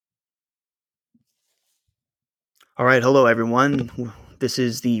All right, hello everyone. This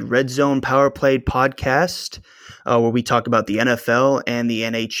is the Red Zone Power Play podcast, where we talk about the NFL and the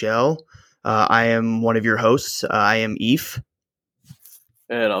NHL. I am one of your hosts. I am Eph,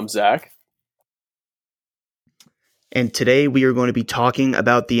 And I'm Zach. and today we are going to be talking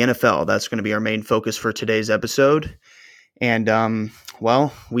about the NFL. That's going to be our main focus for today's episode. And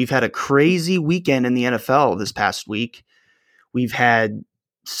we've had a crazy weekend in the NFL this past week. We've had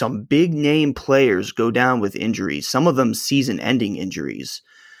some big name players go down with injuries. Some of them season-ending injuries.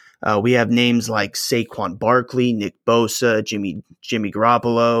 We have names like Saquon Barkley, Nick Bosa, Jimmy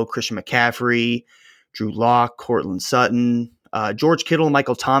Garoppolo, Christian McCaffrey, Drew Lock, Courtland Sutton, George Kittle,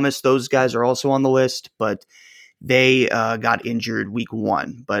 Michael Thomas. Those guys are also on the list, but they got injured week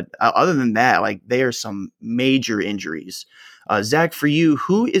one. But other than that, they are some major injuries. Zach, for you,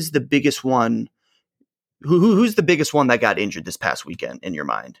 who is the biggest one? Who's the biggest one that got injured this past weekend in your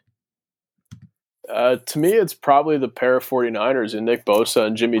mind? To me, it's probably the pair of 49ers and Nick Bosa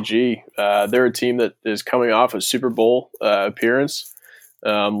and Jimmy G. They're a team that is coming off a Super Bowl appearance.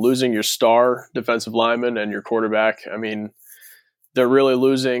 Losing your star defensive lineman and your quarterback. I mean, they're really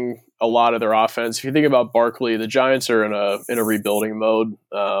losing a lot of their offense. If you think about Barkley, the Giants are in a rebuilding mode.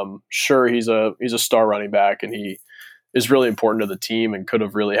 Sure, he's a star running back, and he is really important to the team and could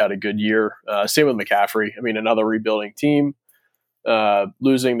have really had a good year. Same with McCaffrey. I mean, another rebuilding team.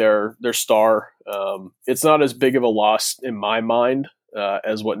 Losing their star. It's not as big of a loss in my mind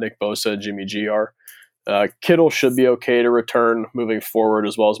as what Nick Bosa and Jimmy G are. Kittle should be okay to return moving forward,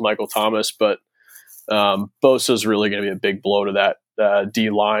 as well as Michael Thomas, but Bosa is really going to be a big blow to that D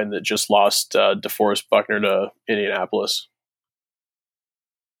line that just lost DeForest Buckner to Indianapolis.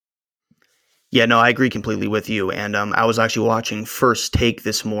 Yeah, no, I agree completely with you. And I was actually watching First Take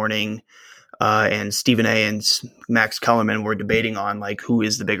this morning. And Stephen A. and Max Kellerman were debating on who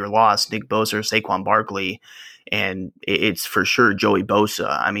is the bigger loss, Nick Bosa or Saquon Barkley, and it's for sure Joey Bosa.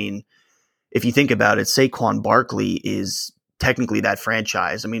 I mean, if you think about it, Saquon Barkley is technically that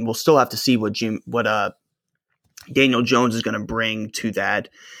franchise. I mean, we'll still have to see what Daniel Jones is going to bring to that.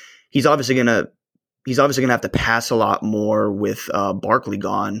 He's obviously going to have to pass a lot more with Barkley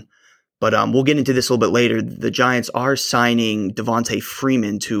gone. But we'll get into this a little bit later. The Giants are signing Devontae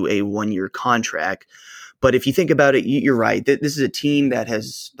Freeman to a one-year contract. But if you think about it, you're right. This is a team the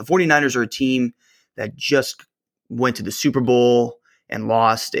 49ers are a team that just went to the Super Bowl and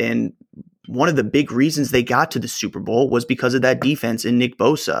lost. And one of the big reasons they got to the Super Bowl was because of that defense in Nick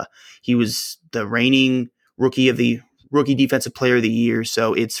Bosa. He was the reigning rookie defensive player of the year.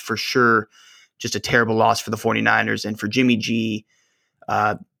 So it's for sure just a terrible loss for the 49ers. And for Jimmy G,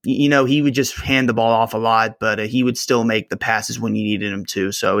 he would just hand the ball off a lot, but he would still make the passes when you needed him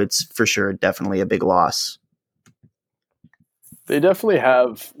to. So it's for sure definitely a big loss. They definitely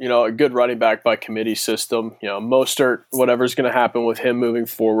have, a good running back by committee system. Mostert, whatever's going to happen with him moving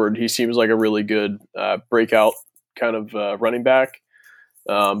forward, he seems like a really good breakout kind of running back.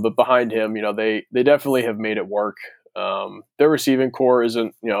 But behind him, they definitely have made it work. Their receiving core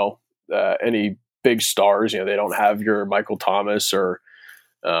isn't, any big stars. They don't have your Michael Thomas or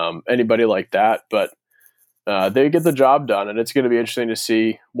anybody like that, but they get the job done, and it's going to be interesting to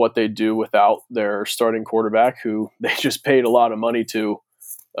see what they do without their starting quarterback, who they just paid a lot of money to,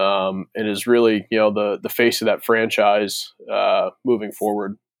 and is really the face of that franchise moving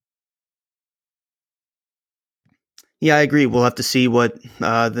forward. Yeah, I agree. We'll have to see what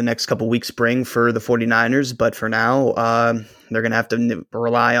the next couple weeks bring for the 49ers, but for now, they're going to have to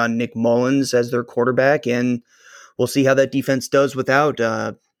rely on Nick Mullins as their quarterback, and we'll see how that defense does without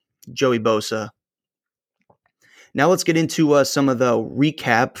Joey Bosa. Now let's get into some of the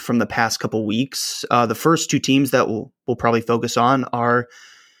recap from the past couple weeks. The first two teams that we'll probably focus on are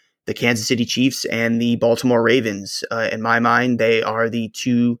the Kansas City Chiefs and the Baltimore Ravens. In my mind, they are the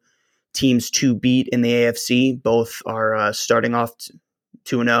two teams to beat in the AFC. Both are starting off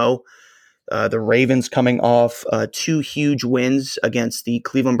 2-0. The Ravens coming off two huge wins against the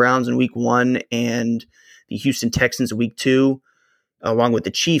Cleveland Browns in week 1 and the Houston Texans in week 2, along with the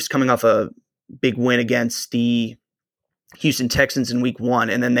Chiefs coming off a big win against the Houston Texans in week 1.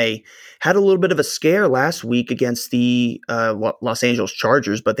 And then they had a little bit of a scare last week against the Los Angeles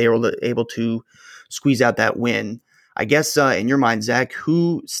Chargers, but they were able to squeeze out that win. I guess in your mind, Zach,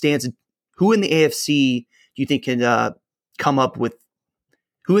 who in the AFC do you think can come up with,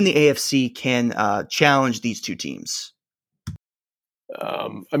 who in the AFC can challenge these two teams?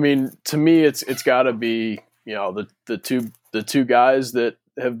 I mean, to me, it's got to be the two guys that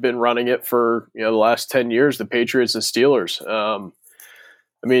have been running it for the last 10 years, the Patriots and Steelers.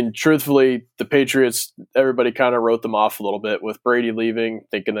 I mean, truthfully, the Patriots, everybody kind of wrote them off a little bit with Brady leaving,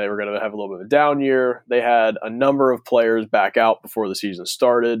 thinking they were going to have a little bit of a down year. They had a number of players back out before the season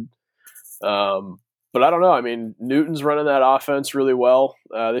started. But I don't know. I mean, Newton's running that offense really well.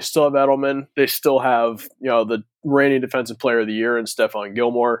 They still have Edelman. They still have, the reigning defensive player of the year in Stephon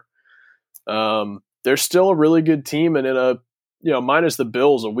Gilmore. They're still a really good team, and in a, minus the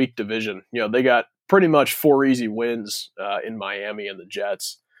Bills, a weak division. They got pretty much 4 easy wins in Miami and the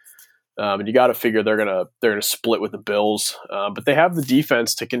Jets. And you got to figure they're gonna split with the Bills, but they have the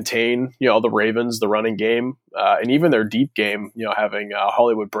defense to contain the Ravens, the running game, and even their deep game. Having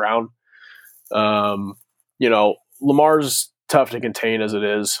Hollywood Brown. Lamar's tough to contain as it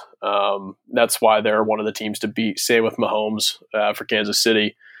is. That's why they're one of the teams to beat. Same with Mahomes for Kansas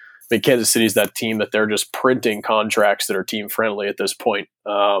City. I mean, Kansas City's that team that they're just printing contracts that are team friendly at this point.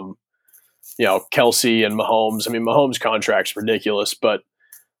 Kelsey and Mahomes. I mean, Mahomes' contract's ridiculous, but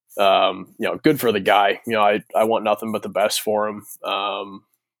good for the guy. I want nothing but the best for him.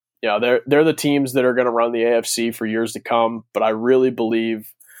 They're the teams that are going to run the AFC for years to come. But I really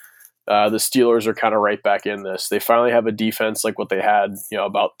believe the Steelers are kind of right back in this. They finally have a defense like what they had,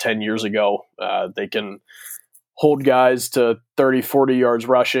 about 10 years ago. They can hold guys to 30, 40 yards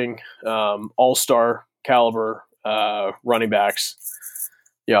rushing, all-star caliber running backs.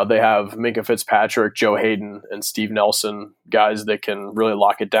 They have Minka Fitzpatrick, Joe Hayden, and Steve Nelson, guys that can really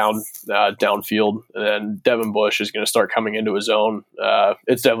lock it down downfield. And then Devin Bush is going to start coming into his own.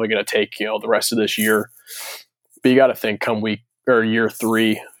 It's definitely going to take the rest of this year. But you got to think come year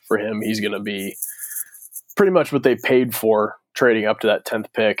 3 for him, he's going to be pretty much what they paid for trading up to that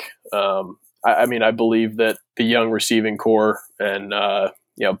 10th pick. I believe that the young receiving core and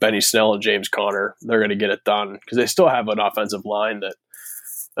Benny Snell and James Conner, they're going to get it done because they still have an offensive line that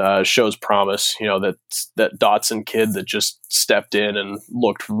shows promise. That Dotson kid that just stepped in and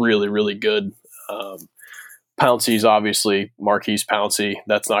looked really, really good. Pouncey's obviously Marquise Pouncey.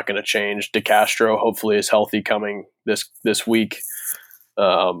 That's not going to change. DeCastro hopefully is healthy coming this week.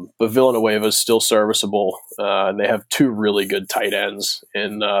 But Villanueva is still serviceable. And they have 2 really good tight ends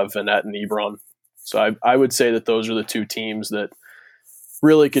in Vanette and Ebron. So I would say that those are the 2 teams that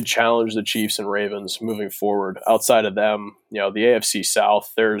really could challenge the Chiefs and Ravens moving forward. Outside of them, the AFC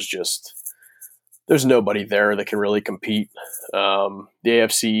South, there's nobody there that can really compete. The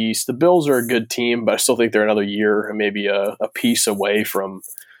AFC East, the Bills are a good team, but I still think they're another year and maybe a piece away from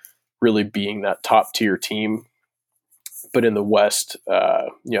really being that top tier team. But in the West,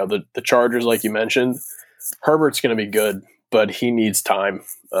 the Chargers, like you mentioned, Herbert's going to be good, but he needs time.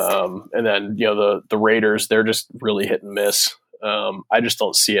 And then, the Raiders, they're just really hit and miss. I just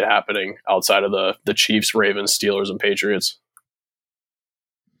don't see it happening outside of the Chiefs, Ravens, Steelers, and Patriots.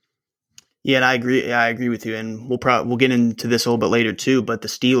 Yeah, and I agree. Yeah, I agree with you, and we'll get into this a little bit later too. But the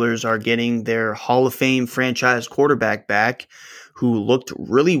Steelers are getting their Hall of Fame franchise quarterback back, who looked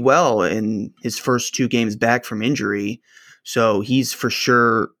really well in his first 2 games back from injury. So he's for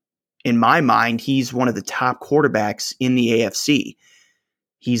sure, in my mind, he's one of the top quarterbacks in the AFC.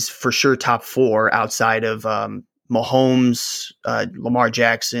 He's for sure top 4 outside of Mahomes, Lamar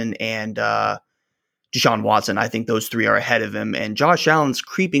Jackson, and Deshaun Watson. I think those 3 are ahead of him. And Josh Allen's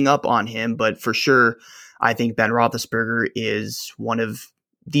creeping up on him, but for sure, I think Ben Roethlisberger is one of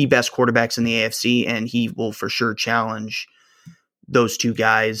the best quarterbacks in the AFC, and he will for sure challenge those 2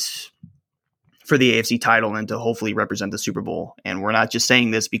 guys for the AFC title and to hopefully represent the Super Bowl. And we're not just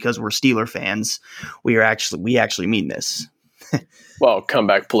saying this because we're Steeler fans. We actually mean this. Well,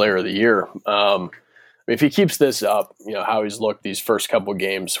 comeback player of the year. If he keeps this up, how he's looked these first couple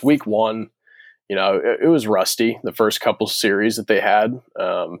games, week 1, it was rusty, the first couple series that they had.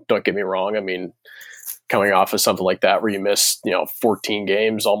 Don't get me wrong. I mean, coming off of something like that where you miss, 14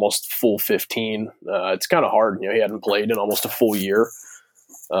 games, almost full 15, it's kind of hard. He hadn't played in almost a full year.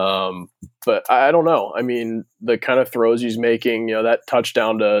 But I don't know. I mean, the kind of throws he's making, that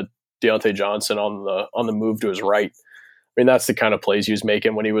touchdown to Deontay Johnson on the move to his right. I mean, that's the kind of plays he was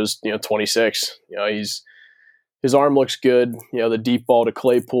making when he was, 26. His arm looks good. The deep ball to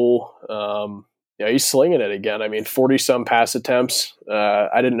Claypool. He's slinging it again. I mean, 40-some pass attempts.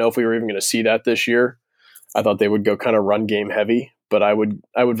 I didn't know if we were even going to see that this year. I thought they would go kind of run game heavy, but I would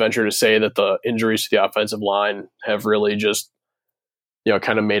venture to say that the injuries to the offensive line have really just,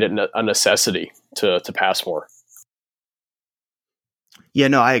 kind of made it a necessity to pass more. Yeah,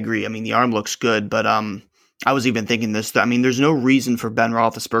 no, I agree. I mean, the arm looks good, but I was even thinking this. I mean, there's no reason for Ben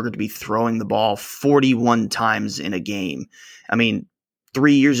Roethlisberger to be throwing the ball 41 times in a game. I mean,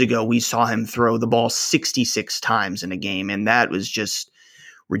 3 years ago, we saw him throw the ball 66 times in a game, and that was just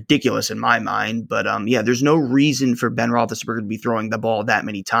ridiculous in my mind. But yeah, there's no reason for Ben Roethlisberger to be throwing the ball that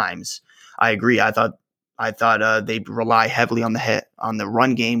many times. I agree. I thought they'd rely heavily on the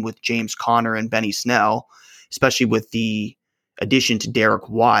run game with James Conner and Benny Snell, especially with the addition to Derek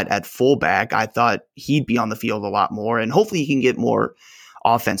Watt at fullback. I thought he'd be on the field a lot more, and hopefully he can get more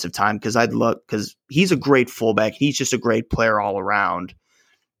offensive time because he's a great fullback. He's just a great player all around.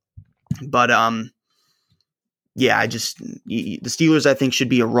 But yeah, the Steelers I think should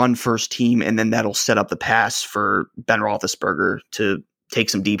be a run first team, and then that'll set up the pass for Ben Roethlisberger to take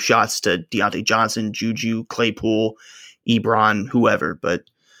some deep shots to Deontay Johnson, Juju, Claypool, Ebron, whoever. But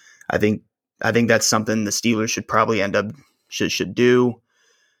I think that's something the Steelers should probably end up should do.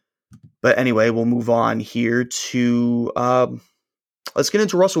 But anyway, we'll move on here to let's get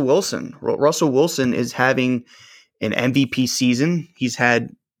into Russell Wilson. Russell Wilson is having an MVP season. He's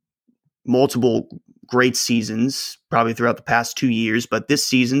had multiple great seasons probably throughout the past 2 years, but this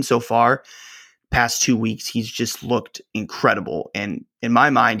season so far, past 2 weeks, he's just looked incredible. And in my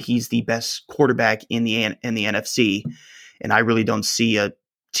mind, he's the best quarterback in the NFC. And I really don't see a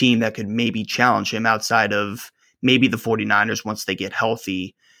team that could maybe challenge him outside of maybe the 49ers once they get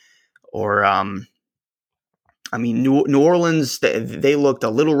healthy. Or, New Orleans, they looked a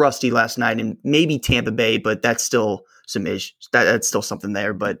little rusty last night, and maybe Tampa Bay, but that's still some issues. That's still something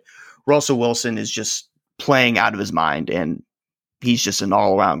there. But Russell Wilson is just playing out of his mind, and he's just an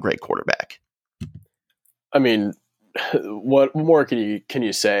all-around great quarterback. I mean, what more can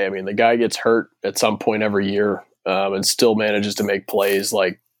you say? I mean, the guy gets hurt at some point every year and still manages to make plays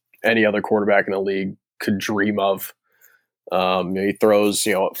like any other quarterback in the league could dream of. He throws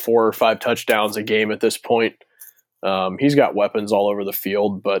 4 or 5 touchdowns a game at this point. He's got weapons all over the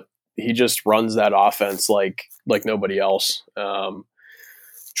field, but he just runs that offense like nobody else.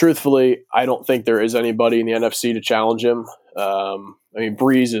 Truthfully, I don't think there is anybody in the NFC to challenge him.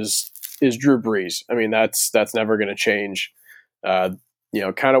 Breeze is Drew Brees. I mean, that's never going to change. Kind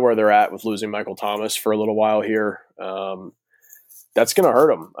of where they're at with losing Michael Thomas for a little while here. That's going to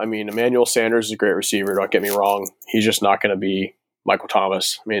hurt him. I mean, Emmanuel Sanders is a great receiver. Don't get me wrong. He's just not going to be Michael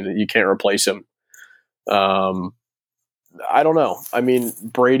Thomas. I mean, you can't replace him. I don't know. I mean,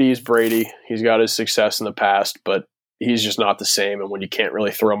 Brady's Brady. He's got his success in the past, but he's just not the same. And when you can't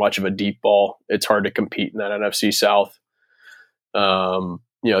really throw much of a deep ball, it's hard to compete in that NFC South. The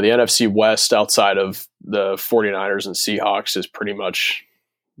NFC West outside of the 49ers and Seahawks is pretty much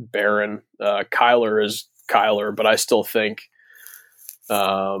barren. Kyler is Kyler, but I still think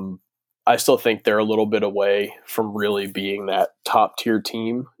they're a little bit away from really being that top tier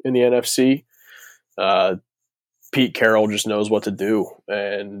team in the NFC. Pete Carroll just knows what to do,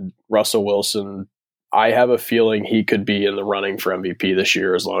 and Russell Wilson, I have a feeling he could be in the running for MVP this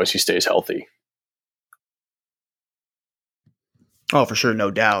year as long as he stays healthy. Oh, for sure,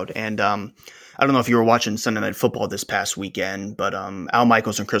 no doubt. And I don't know if you were watching Sunday Night Football this past weekend, but Al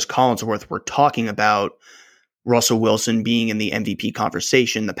Michaels and Chris Collinsworth were talking about Russell Wilson being in the MVP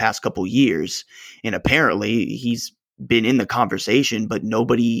conversation the past couple years. And apparently he's been in the conversation, but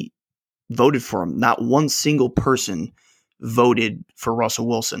nobody voted for him. Not one single person voted for Russell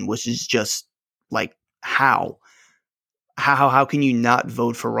Wilson, which is just like, how can you not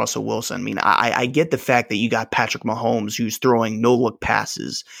vote for Russell Wilson? I mean, I get the fact that you got Patrick Mahomes who's throwing no-look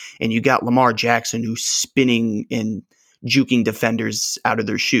passes, and you got Lamar Jackson who's spinning and juking defenders out of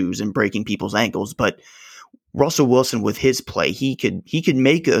their shoes and breaking people's ankles. But Russell Wilson, with his play, he could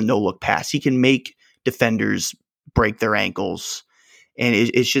make a no-look pass. He can make defenders break their ankles. And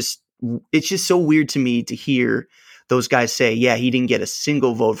it's just so weird to me to hear those guys say, yeah, he didn't get a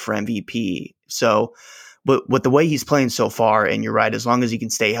single vote for MVP. So, but with the way he's playing so far, and you're right, as long as he can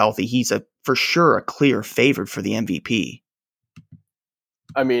stay healthy, he's for sure a clear favorite for the MVP.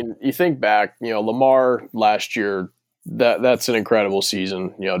 I mean, you think back, Lamar last year, that's an incredible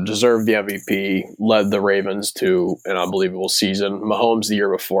season. Deserved the MVP, led the Ravens to an unbelievable season. Mahomes the year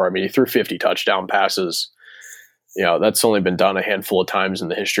before, I mean, he threw 50 touchdown passes. That's only been done a handful of times in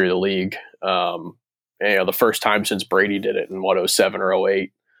the history of the league. The first time since Brady did it in 07 or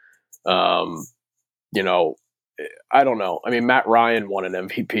 08. I don't know. I mean, Matt Ryan won an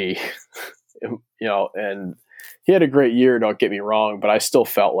MVP, and he had a great year. Don't get me wrong, but I still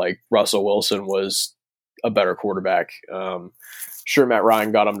felt like Russell Wilson was a better quarterback. Sure, Matt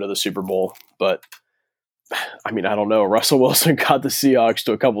Ryan got him to the Super Bowl, but I mean, I don't know. Russell Wilson got the Seahawks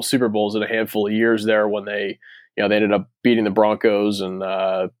to a couple Super Bowls in a handful of years there when they ended up beating the Broncos and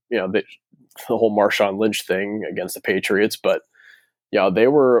the whole Marshawn Lynch thing against the Patriots. But they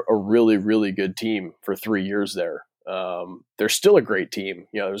were a really, really good team for 3 years there. They're still a great team.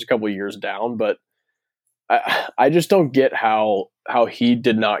 There's a couple of years down, but I just don't get how he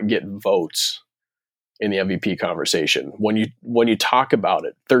did not get votes in the MVP conversation. When you talk about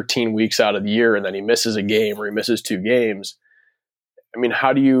it, 13 weeks out of the year, and then he misses a game or he misses 2 games. I mean,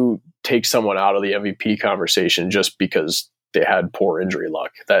 how do you take someone out of the MVP conversation just because they had poor injury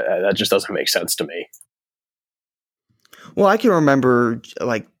luck? That just doesn't make sense to me. Well, I can remember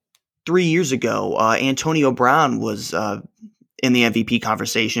like 3 years ago, Antonio Brown was in the MVP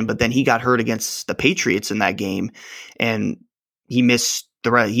conversation, but then he got hurt against the Patriots in that game, and he missed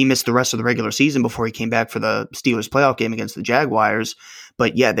the rest of the regular season before he came back for the Steelers playoff game against the Jaguars.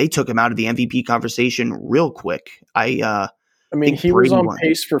 But yeah, they took him out of the MVP conversation real quick. I mean, think he was Brady on won.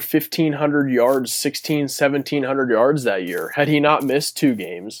 pace for 1,500 yards, 1,700 yards that year. Had he not missed 2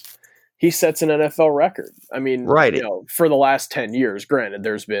 games, he sets an NFL record. I mean, Right. For the last 10 years, granted,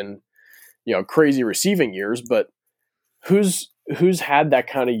 there's been, crazy receiving years, but who's had that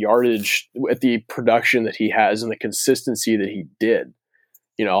kind of yardage at the production that he has and the consistency that he did?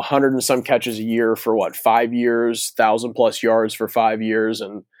 100 and some catches a year for 5 years, 1,000+ yards for 5 years,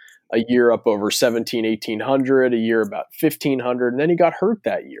 and a year up over 1,800, a year about 1,500, and then he got hurt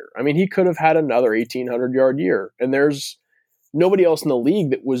that year. I mean, he could have had another 1,800-yard year, and there's nobody else in the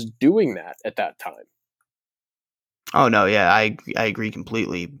league that was doing that at that time. Oh no, yeah, I agree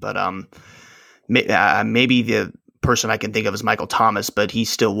completely. But maybe the person I can think of is Michael Thomas, but he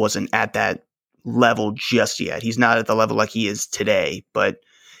still wasn't at that level just yet. He's not at the level like he is today. But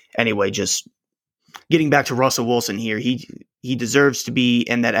anyway, just getting back to Russell Wilson here, he deserves to be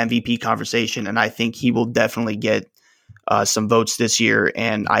in that MVP conversation, and I think he will definitely get some votes this year,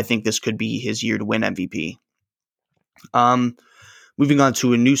 and I think this could be his year to win MVP. Moving on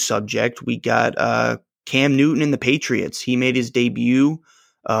to a new subject, we got Cam Newton and the Patriots. He made his debut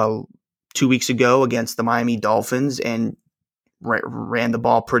 2 weeks ago against the Miami Dolphins and ran the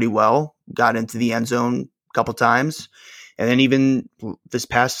ball pretty well, got into the end zone a couple times. And then even this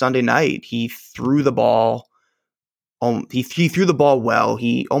past Sunday night, he threw the ball. He threw the ball well.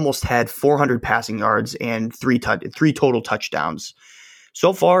 He almost had 400 passing yards and three total touchdowns.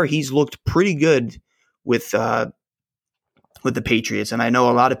 So far, he's looked pretty good with the Patriots. And I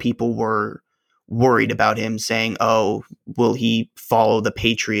know a lot of people were worried about him, saying, "Oh, will he follow the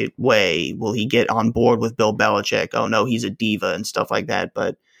Patriot way? Will he get on board with Bill Belichick? Oh no, he's a diva," and stuff like that.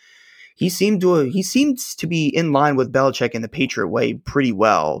 But he seems to be in line with Belichick and the Patriot way pretty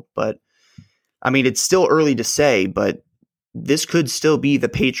well. But I mean, it's still early to say, but this could still be the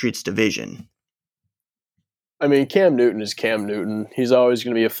Patriots division. I mean, Cam Newton is Cam Newton. He's always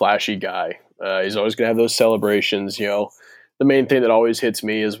going to be a flashy guy. He's always going to have those celebrations. The main thing that always hits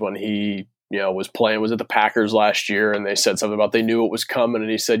me is when he, was at the Packers last year, and they said something about they knew it was coming, and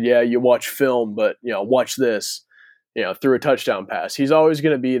he said, "Yeah, you watch film, but watch this." Threw a touchdown pass. He's always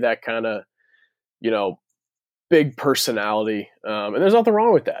going to be that kind of, big personality, and there's nothing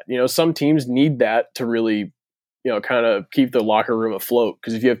wrong with that. Some teams need that to really, kind of keep the locker room afloat.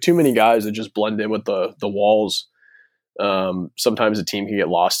 Because if you have too many guys that just blend in with the walls, sometimes a team can get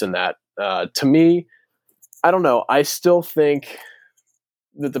lost in that. To me, I don't know. I still think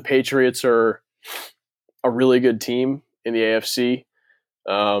that the Patriots are a really good team in the AFC.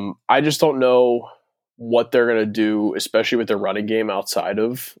 I just don't know what they're going to do, especially with their running game outside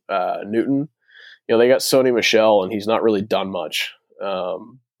of Newton. They got Sony Michel, and he's not really done much.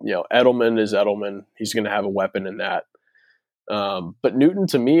 Edelman is Edelman. He's going to have a weapon in that. But Newton,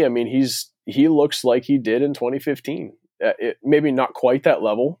 to me, I mean, he looks like he did in 2015. Maybe not quite that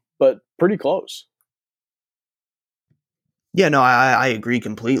level, but pretty close. Yeah, no, I agree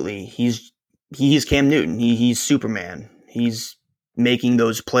completely. He's Cam Newton. He's Superman. He's making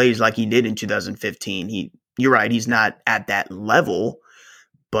those plays like he did in 2015. You're right. He's not at that level,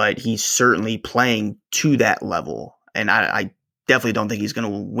 but he's certainly playing to that level. And I definitely don't think he's going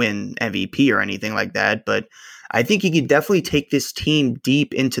to win MVP or anything like that. But I think he could definitely take this team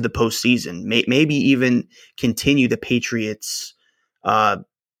deep into the postseason. Maybe even continue the Patriots'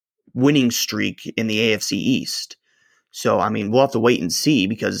 winning streak in the AFC East. So, I mean, we'll have to wait and see,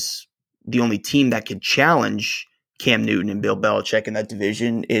 because the only team that could challenge Cam Newton and Bill Belichick in that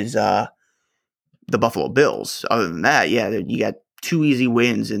division is the Buffalo Bills. Other than that, yeah, you got 2 easy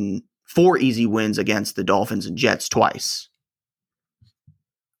wins and 4 easy wins against the Dolphins and Jets twice.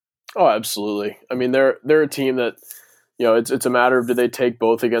 Oh, absolutely. I mean, they're a team that, it's a matter of, do they take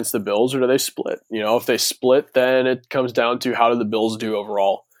both against the Bills or do they split? If they split, then it comes down to how did the Bills do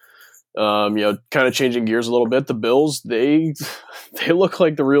overall. Kind of changing gears a little bit. The Bills, they look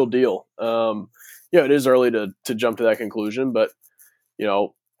like the real deal. It is early to jump to that conclusion, but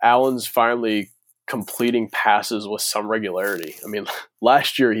Allen's finally completing passes with some regularity. I mean,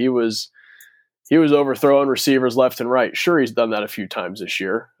 last year he was he was overthrowing receivers left and right. Sure, he's done that a few times this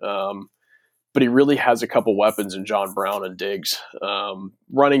year. But he really has a couple weapons in John Brown and Diggs.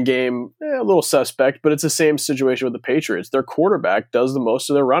 Running game, a little suspect, but it's the same situation with the Patriots. Their quarterback does the most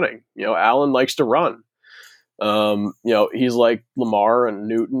of their running. Allen likes to run. He's like Lamar and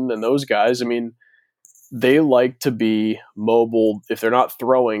Newton and those guys. I mean, they like to be mobile. If they're not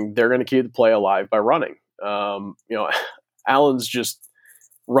throwing, they're going to keep the play alive by running. Allen's just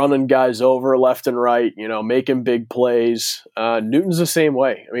running guys over left and right, making big plays. Newton's the same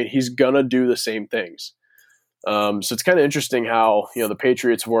way. I mean, he's going to do the same things. So it's kind of interesting how, the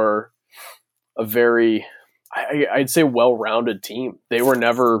Patriots were a very, I'd say, well-rounded team. They were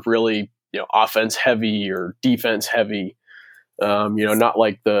never really, offense heavy or defense heavy. Not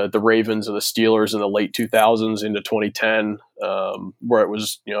like the Ravens and the Steelers in the late 2000s into 2010, where it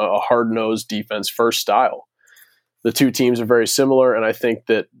was, a hard-nosed defense first style. The two teams are very similar, and I think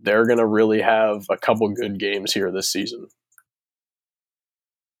that they're going to really have a couple good games here this season.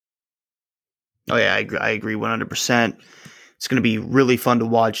 Oh, yeah, I agree 100%. It's going to be really fun to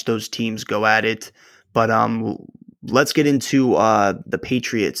watch those teams go at it. But let's get into the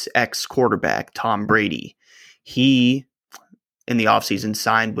Patriots' ex-quarterback, Tom Brady. He, in the offseason,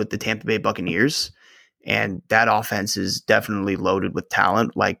 signed with the Tampa Bay Buccaneers, and that offense is definitely loaded with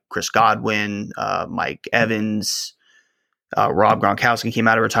talent like Chris Godwin, Mike Evans, Rob Gronkowski came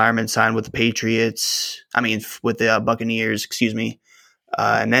out of retirement, signed with the Patriots. With the Buccaneers, excuse me.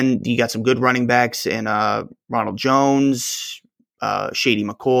 And then you got some good running backs in Ronald Jones, Shady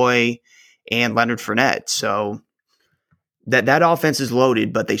McCoy, and Leonard Fournette. So that offense is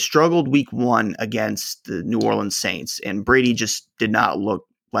loaded, but they struggled week 1 against the New Orleans Saints, and Brady just did not look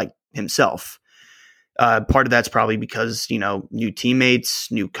like himself. Part of that's probably because, new teammates,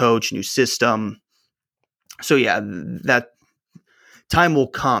 new coach, new system. So yeah, that time will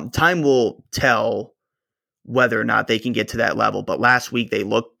come. Time will tell whether or not they can get to that level. But last week they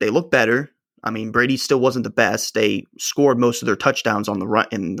looked better. Brady still wasn't the best. They scored most of their touchdowns on the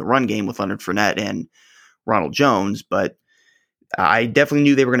run game with Leonard Fournette and Ronald Jones, but I definitely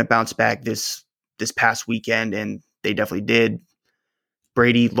knew they were going to bounce back this past weekend, and they definitely did.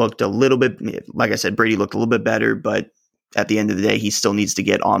 Brady looked a little bit, like I said, Brady looked a little bit better, but at the end of the day, he still needs to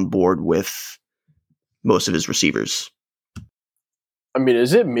get on board with most of his receivers.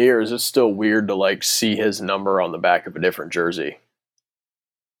 Is it me, or is it still weird to see his number on the back of a different jersey?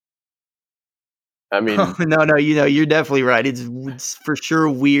 No, you're definitely right. It's for sure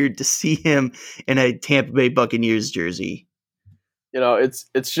weird to see him in a Tampa Bay Buccaneers jersey.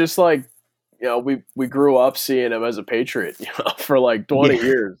 It's just like, we grew up seeing him as a Patriot, for 20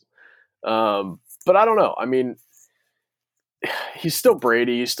 years. But I don't know. He's still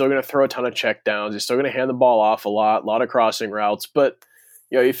Brady. He's still going to throw a ton of checkdowns. He's still going to hand the ball off a lot of crossing routes. But,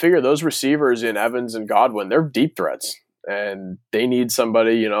 you figure those receivers in Evans and Godwin, they're deep threats. And they need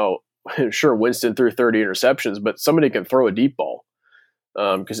somebody, sure, Winston threw 30 interceptions, but somebody can throw a deep ball.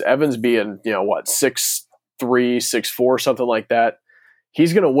 Because Evans being, 6'3", 6'4", something like that,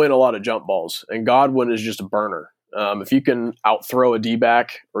 he's going to win a lot of jump balls. And Godwin is just a burner. If you can out-throw a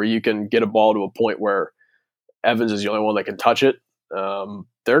D-back, or you can get a ball to a point where Evans is the only one that can touch it,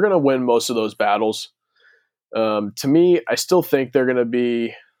 they're going to win most of those battles. To me, I still think they're going to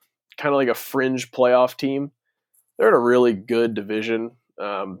be kind of like a fringe playoff team. They're in a really good division.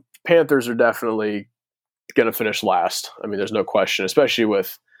 Panthers are definitely going to finish last. There's no question, especially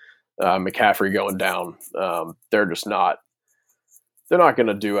with McCaffrey going down. They're just not. They're not going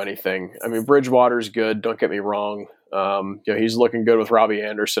to do anything. Bridgewater's good. Don't get me wrong. He's looking good with Robbie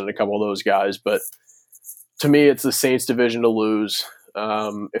Anderson and a couple of those guys. But to me, it's the Saints' division to lose.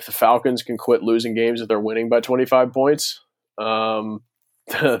 If the Falcons can quit losing games if they're winning by 25 points,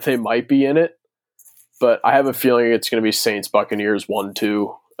 they might be in it. But I have a feeling it's going to be Saints Buccaneers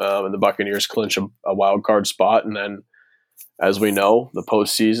 1-2, and the Buccaneers clinch a wild card spot. And then, as we know, the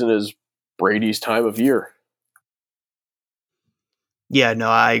postseason is Brady's time of year. Yeah, no,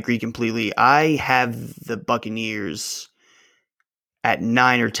 I agree completely. I have the Buccaneers at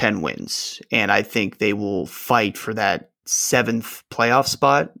 9 or 10 wins, and I think they will fight for that 7th playoff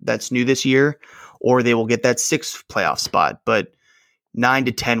spot that's new this year, or they will get that 6th playoff spot. But 9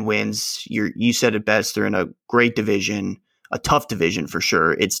 to 10 wins, you said it best. They're in a great division, a tough division for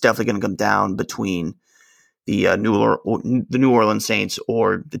sure. It's definitely going to come down between the New Orleans Saints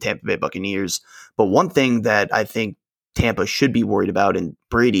or the Tampa Bay Buccaneers. But one thing that I think Tampa should be worried about, and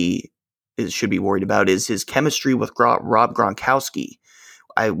Brady should be worried about, is his chemistry with Rob Gronkowski.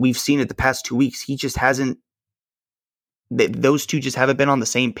 We've seen it the past 2 weeks. He just hasn't. Those two just haven't been on the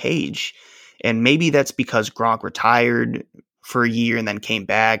same page, and maybe that's because Gronk retired for a year and then came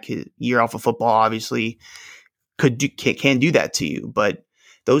back. His year off of football, obviously, can do that to you. But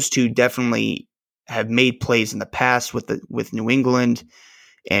those two definitely have made plays in the past with New England,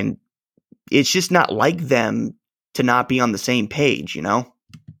 and it's just not like them to not be on the same page, you know?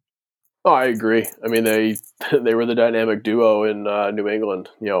 Oh, I agree. I mean, they they were the dynamic duo in New England.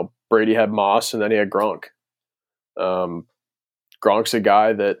 Brady had Moss, and then he had Gronk. Um, Gronk's a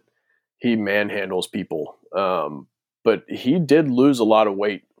guy that he manhandles people, but he did lose a lot of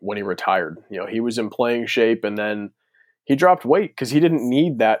weight when he retired. He was in playing shape, and then he dropped weight because he didn't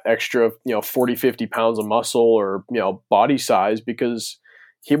need that extra 40, 50 pounds of muscle or body size because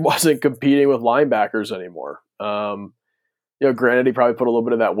he wasn't competing with linebackers anymore. Granted, he probably put a little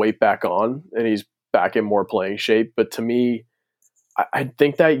bit of that weight back on, and he's back in more playing shape. But to me, I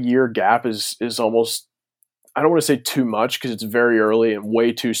think that year gap is almost, I don't want to say too much because it's very early and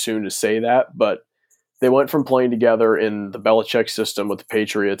way too soon to say that. But they went from playing together in the Belichick system with the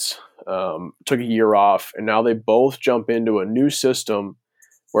Patriots, took a year off, and now they both jump into a new system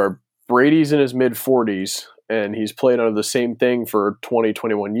where Brady's in his mid-40s, and he's played under the same thing for 20,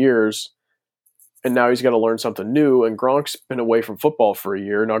 21 years. And now he's got to learn something new. And Gronk's been away from football for a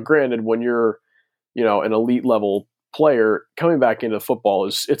year. Now, granted, when you're, an elite level player, coming back into football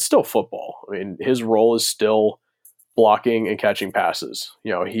it's still football. I mean, his role is still blocking and catching passes.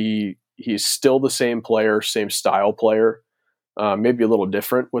 He's still the same player, same style player, maybe a little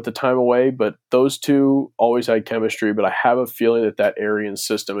different with the time away. But those two always had chemistry. But I have a feeling that Arians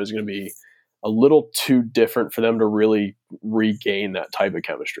system is going to be a little too different for them to really regain that type of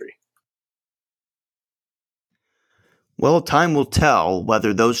chemistry. Well, time will tell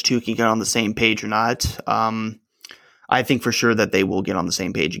whether those two can get on the same page or not. I think for sure that they will get on the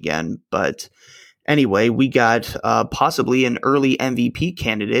same page again. But anyway, we got possibly an early MVP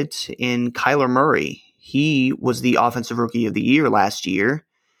candidate in Kyler Murray. He was the Offensive Rookie of the Year last year,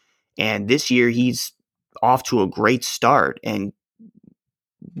 and this year he's off to a great start. And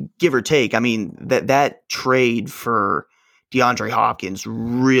give or take, I mean, that trade for DeAndre Hopkins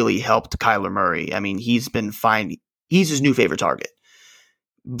really helped Kyler Murray. I mean, he's been fine. He's his new favorite target.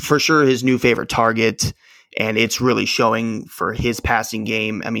 For sure, his new favorite target, and it's really showing for his passing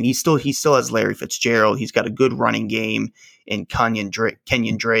game. I mean, he still has Larry Fitzgerald. He's got a good running game in Kenyon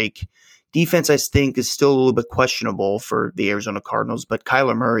Drake. Defense, I think, is still a little bit questionable for the Arizona Cardinals, but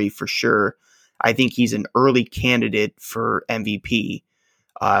Kyler Murray, for sure, I think he's an early candidate for MVP.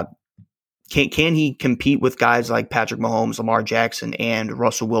 Can he compete with guys like Patrick Mahomes, Lamar Jackson, and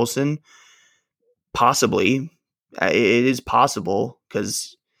Russell Wilson? Possibly. It is possible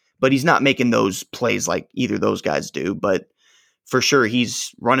but he's not making those plays like either of those guys do. But for sure,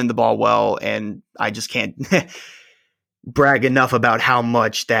 he's running the ball well, and I just can't brag enough about how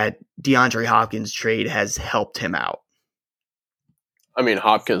much that DeAndre Hopkins trade has helped him out. I mean,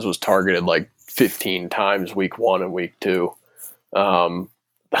 Hopkins was targeted like 15 times week 1 and week 2.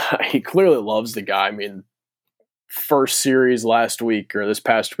 He clearly loves the guy. I mean, first series last week or this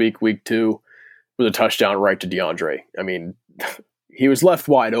past week, week 2, was a touchdown right to DeAndre. I mean, he was left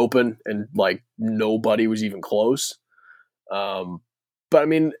wide open and like nobody was even close. But I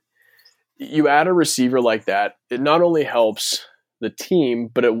mean, you add a receiver like that, it not only helps the team,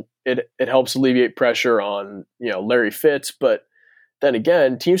 but it helps alleviate pressure on, Larry Fitz. But then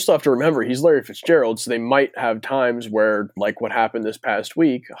again, teams still have to remember he's Larry Fitzgerald, so they might have times where, like what happened this past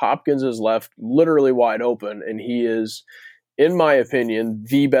week, Hopkins is left literally wide open, and he is, in my opinion,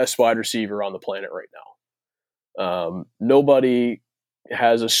 the best wide receiver on the planet right now. Nobody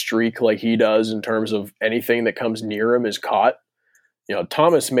has a streak like he does in terms of anything that comes near him is caught.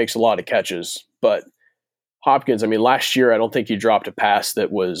 Thomas makes a lot of catches, but Hopkins, I mean, last year I don't think he dropped a pass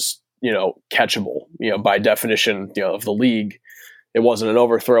that was, catchable, by definition, of the league. It wasn't an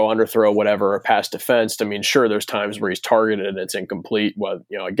overthrow, underthrow, whatever, a pass defensed. I mean, sure, there's times where he's targeted and it's incomplete. Well,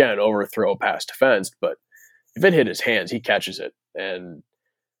 again, overthrow, pass defensed, but if it hit his hands, he catches it. And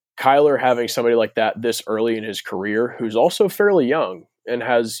Kyler having somebody like that this early in his career, who's also fairly young and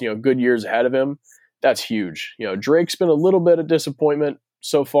has, good years ahead of him, that's huge. Drake's been a little bit of disappointment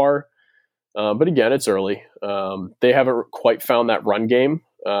so far, but again, it's early. They haven't quite found that run game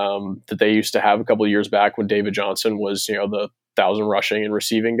that they used to have a couple of years back when David Johnson was, the 1,000 rushing and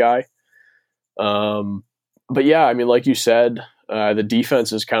receiving guy. But yeah, I mean, like you said, the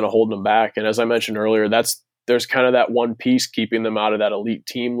defense is kind of holding them back. And as I mentioned earlier, there's kind of that one piece keeping them out of that elite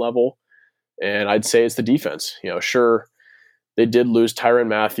team level. And I'd say it's the defense. Sure, they did lose Tyrann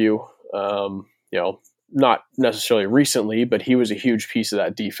Mathieu, not necessarily recently, but he was a huge piece of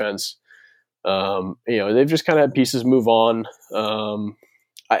that defense. They've just kind of had pieces move on.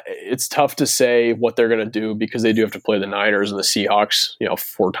 it's tough to say what they're going to do because they do have to play the Niners and the Seahawks,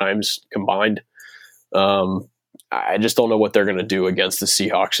 4 times combined. I just don't know what they're going to do against the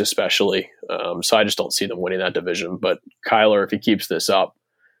Seahawks, especially. So I just don't see them winning that division. But Kyler, if he keeps this up,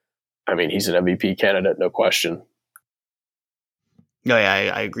 I mean, he's an MVP candidate, no question. No,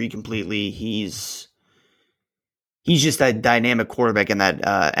 yeah, I agree completely. He's just that dynamic quarterback in that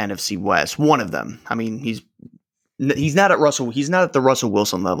NFC West. One of them. I mean, he's not at Russell. He's not at the Russell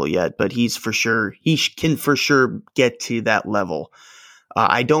Wilson level yet, but he can for sure get to that level.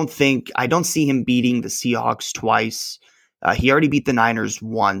 I don't see him beating the Seahawks twice. He already beat the Niners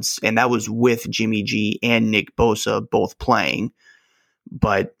once, and that was with Jimmy G and Nick Bosa both playing.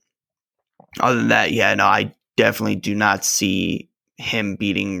 But other than that, yeah, no, I definitely do not see him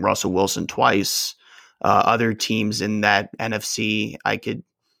beating Russell Wilson twice. Other teams in that NFC,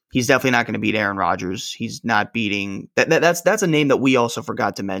 he's definitely not going to beat Aaron Rodgers. He's not beating that's a name that we also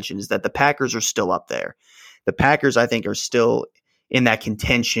forgot to mention, is that the Packers are still up there. The Packers, I think, are still in that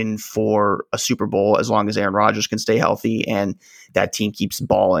contention for a Super Bowl as long as Aaron Rodgers can stay healthy and that team keeps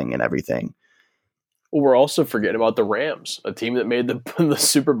balling and everything. Well, we're also forgetting about the Rams, a team that made the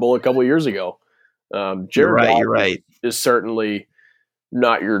Super Bowl a couple years ago. You're right. Is certainly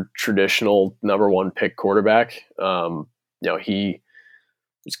not your traditional number one pick quarterback. He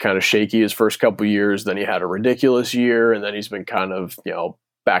was kind of shaky his first couple of years. Then he had a ridiculous year, and then he's been kind of,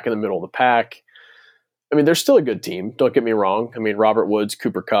 back in the middle of the pack. I mean, they're still a good team. Don't get me wrong. I mean, Robert Woods,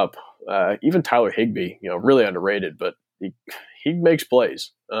 Cooper Kupp, even Tyler Higbee, really underrated, but he makes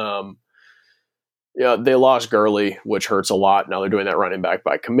plays. They lost Gurley, which hurts a lot. Now they're doing that running back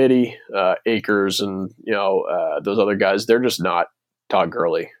by committee. Akers and those other guys, they're just not Todd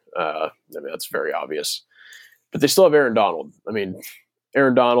Gurley. I mean, that's very obvious. But they still have Aaron Donald. I mean,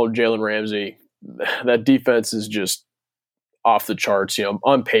 Aaron Donald, Jalen Ramsey, that defense is just off the charts.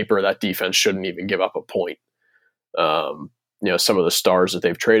 On paper, that defense shouldn't even give up a point. Some of the stars that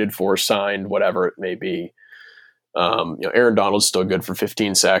they've traded for, signed, whatever it may be. Aaron Donald's still good for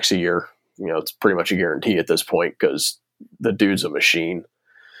 15 sacks a year. It's pretty much a guarantee at this point because the dude's a machine.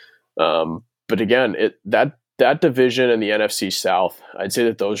 But again, that division and the NFC South, I'd say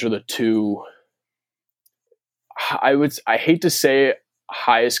that those are the two. I hate to say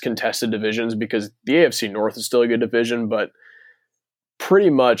highest contested divisions because the AFC North is still a good division, but pretty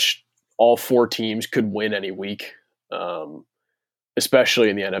much all 4 teams could win any week, especially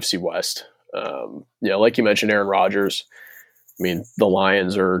in the NFC West. Like you mentioned, Aaron Rodgers. I mean, the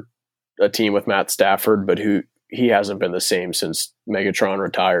Lions are a team with Matt Stafford, but he hasn't been the same since Megatron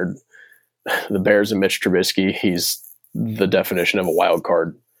retired. The Bears and Mitch Trubisky, he's the definition of a wild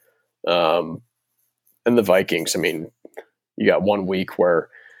card. And the Vikings, I mean, you got 1 week where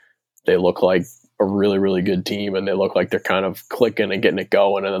they look like a really, really good team and they look like they're kind of clicking and getting it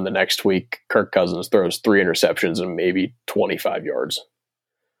going. And then the next week, Kirk Cousins throws 3 interceptions and maybe 25 yards.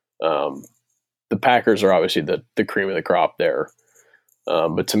 The Packers are obviously the cream of the crop there.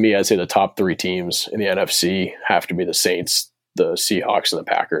 But to me, I'd say the top 3 teams in the NFC have to be the Saints, the Seahawks, and the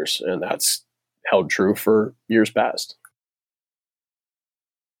Packers. And that's held true for years past.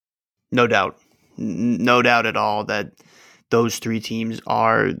 No doubt. No doubt at all that those 3 teams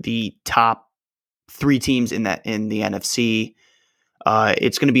are the top 3 teams in the NFC.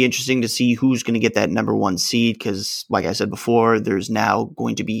 It's going to be interesting to see who's going to get that number 1 seed because, like I said before, there's now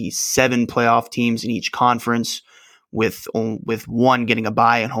going to be 7 playoff teams in each conference, with one getting a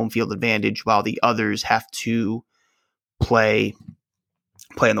bye and home field advantage, while the others have to play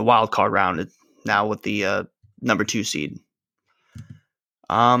in the wild card round now with the number 2 seed.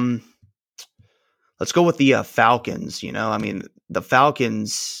 Let's go with the Falcons. I mean, the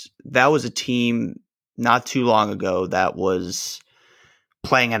Falcons, that was a team not too long ago that was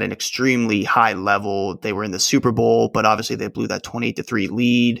playing at an extremely high level. They were in the Super Bowl, but obviously they blew that 28-3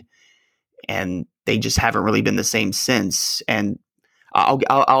 lead, and they just haven't really been the same since. And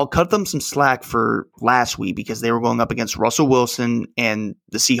I'll cut them some slack for last week because they were going up against Russell Wilson and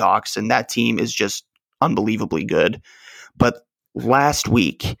the Seahawks, and that team is just unbelievably good. But last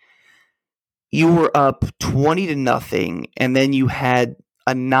week, you were up 20-0, and then you had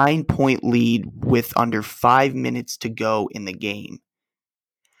a 9-point lead with under 5 minutes to go in the game.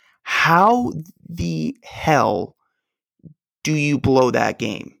 How the hell do you blow that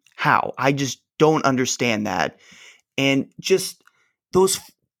game? How? I just don't understand that. And just those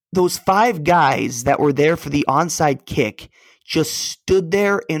 5 guys that were there for the onside kick just stood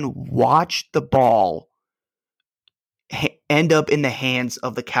there and watched the ball end up in the hands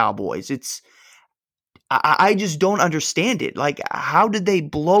of the Cowboys. I just don't understand it. Like, how did they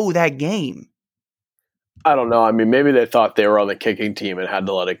blow that game? I don't know. I mean, maybe they thought they were on the kicking team and had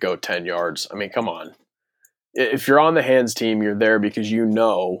to let it go 10 yards. I mean, come on. If you're on the hands team, you're there because you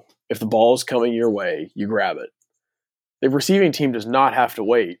know if the ball is coming your way, you grab it. The receiving team does not have to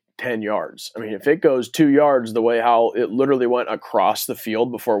wait 10 yards. I mean, if it goes 2 yards the way how it literally went across the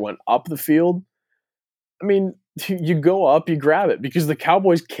field before it went up the field, I mean, you go up, you grab it because the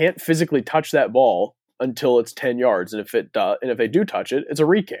Cowboys can't physically touch that ball until it's 10 yards. And if they do touch it, it's a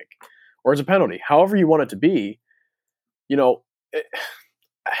re-kick or it's a penalty. However you want it to be, you know,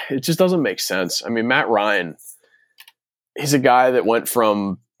 it just doesn't make sense. I mean, Matt Ryan, he's a guy that went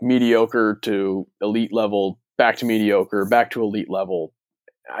from mediocre to elite level, back to mediocre, back to elite level.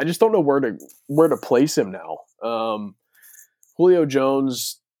 I just don't know where to place him now. Julio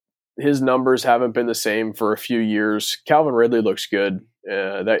Jones, his numbers haven't been the same for a few years. Calvin Ridley looks good.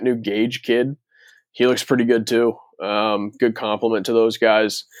 That new Gage kid, he looks pretty good too. Good compliment to those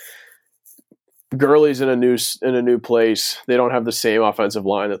guys. Gurley's in a new place. They don't have the same offensive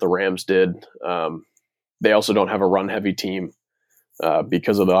line that the Rams did. They also don't have a run-heavy team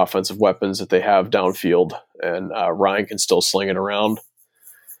because of the offensive weapons that they have downfield, and Ryan can still sling it around.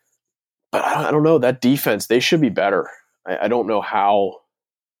 But I don't know. That defense, they should be better. I don't know how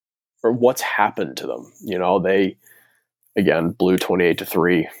or what's happened to them. You know, they, again, blew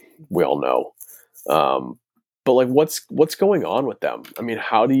 28-3. We all know. But like, what's going on with them? I mean,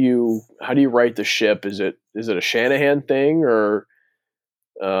 how do you right the ship? Is it a Shanahan thing, or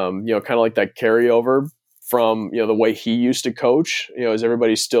kind of like that carryover from the way he used to coach? Is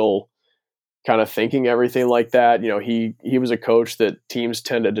everybody still kind of thinking everything like that? He was a coach that teams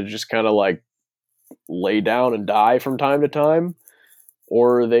tended to just kind of like lay down and die from time to time,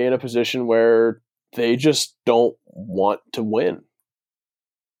 or are they in a position where they just don't want to win?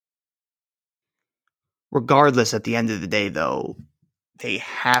 Regardless, at the end of the day, though, they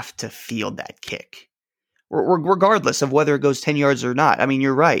have to field that kick, regardless of whether it goes 10 yards or not. I mean,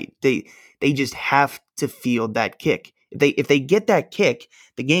 you're right. They just have to field that kick. If they get that kick,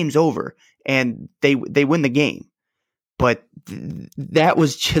 the game's over, and they win the game. But that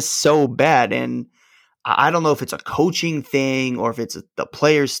was just so bad, and I don't know if it's a coaching thing or if it's the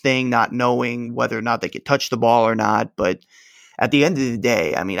players thing, not knowing whether or not they could touch the ball or not. But at the end of the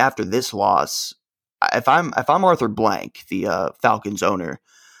day, I mean, after this loss, if I'm Arthur Blank, the Falcons owner,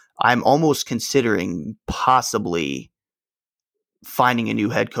 I'm almost considering possibly finding a new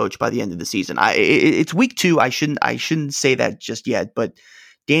head coach by the end of the season. It's week 2. I shouldn't say that just yet, but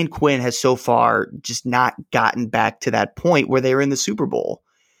Dan Quinn has so far just not gotten back to that point where they were in the Super Bowl.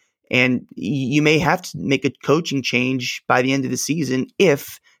 And you may have to make a coaching change by the end of the season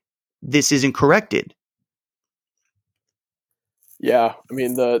if this isn't corrected. Yeah, I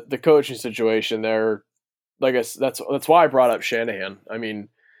mean the coaching situation there, like that's why I brought up Shanahan. I mean,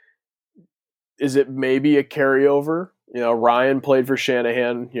 is it maybe a carryover? Ryan played for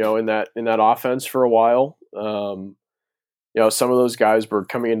Shanahan, in that offense for a while. Some of those guys were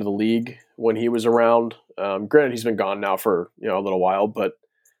coming into the league when he was around. Granted, he's been gone now for a little while, but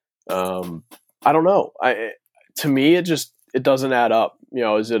I don't know. To me, it doesn't add up.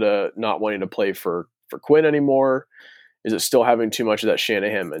 Is it a not wanting to play for Quinn anymore? Is it still having too much of that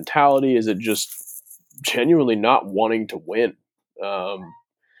Shanahan mentality? Is it just genuinely not wanting to win?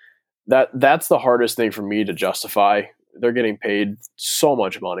 That's the hardest thing for me to justify. They're getting paid so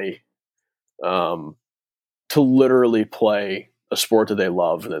much money to literally play a sport that they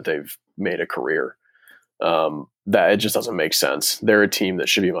love and that they've made a career. That it just doesn't make sense. They're a team that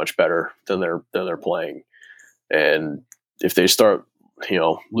should be much better than they're playing, and if they start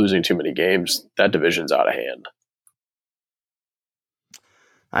losing too many games, that division's out of hand.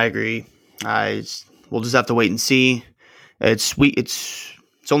 I agree. We'll just have to wait and see. It's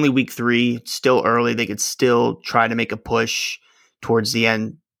only week 3. It's still early. They could still try to make a push towards the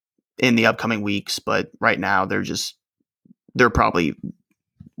end in the upcoming weeks, but right now they're probably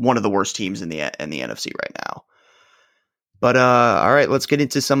one of the worst teams in the NFC right now. But all right, let's get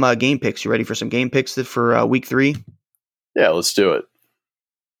into some game picks. You ready for some game picks for week 3? Yeah, let's do it.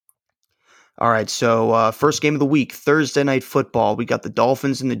 All right, so first game of the week, Thursday Night Football. We got the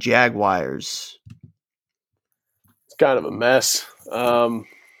Dolphins and the Jaguars. It's kind of a mess. I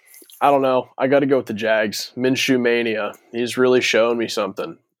don't know. I got to go with the Jags. Minshew Mania. He's really shown me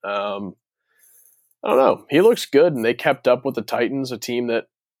something. I don't know. He looks good, and they kept up with the Titans, a team that,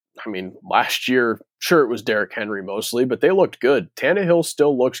 I mean, last year, sure, it was Derrick Henry mostly, but they looked good. Tannehill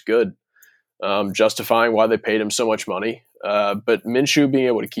still looks good, justifying why they paid him so much money. But Minshew being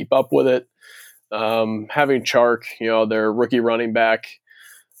able to keep up with it, having Chark, their rookie running back,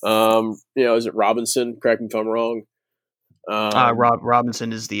 is it Robinson? Correct me if I'm wrong.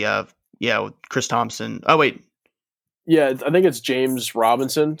 Robinson is the Yeah, with Chris Thompson. Oh wait, Yeah, I think it's James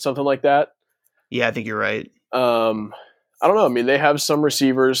Robinson, something like that. yeah, I think you're right. I don't know. I mean, they have some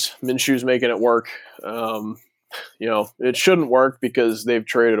receivers. Minshew's making it work. Um, it shouldn't work because they've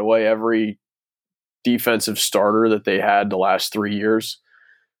traded away every defensive starter that they had the last 3 years.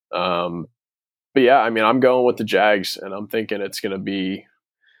 But yeah, I mean, I'm going with the Jags, and I'm thinking it's going to be,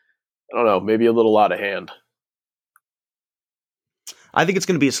 I don't know, maybe a little out of hand. I think it's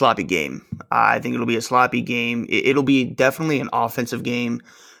going to be a sloppy game. I think it'll be a sloppy game. It'll be definitely an offensive game,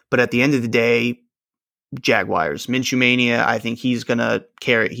 but at the end of the day, Jaguars. Minshew Mania, I think he's definitely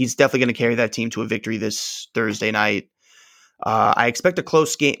going to carry that team to a victory this Thursday night. I expect a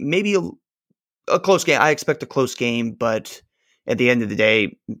close game, maybe a close game. I expect a close game, but at the end of the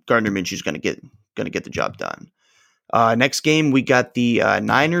day, Gardner Minshew's going to get the job done. Next game, we got the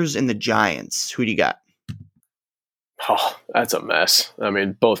Niners and the Giants. Who do you got? Oh, that's a mess. I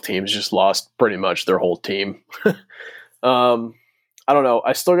mean, both teams just lost pretty much their whole team. I don't know.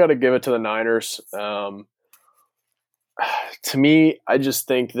 I still got to give it to the Niners. To me, I just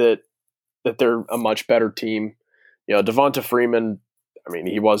think that they're a much better team. Devonta Freeman, I mean,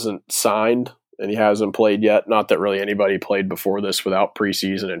 he wasn't signed and he hasn't played yet. Not that really anybody played before this without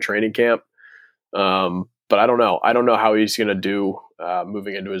preseason and training camp. But I don't know. I don't know how he's going to do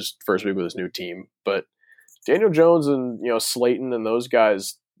moving into his first week with his new team. But Daniel Jones and Slayton and those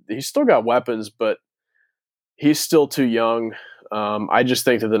guys, he's still got weapons, but he's still too young. I just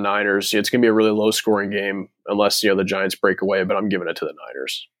think that the Niners, it's going to be a really low scoring game unless the Giants break away. But I'm giving it to the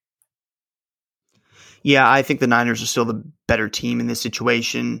Niners. Yeah, I think the Niners are still the better team in this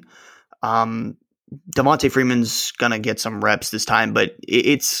situation. Devontae Freeman's going to get some reps this time, but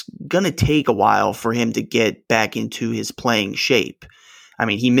it's going to take a while for him to get back into his playing shape. I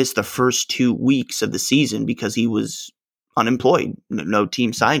mean, he missed the first 2 weeks of the season because he was unemployed. No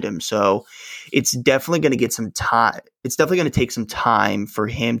team signed him. So it's definitely going to get some time. It's definitely going to take some time for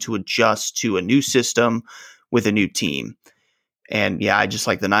him to adjust to a new system with a new team. And yeah, I just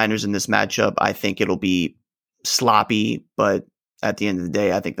like the Niners in this matchup. I think it'll be sloppy, but at the end of the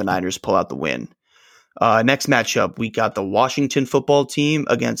day, I think the Niners pull out the win. Next matchup, we got the Washington football team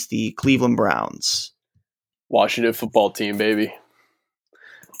against the Cleveland Browns. Washington football team, baby.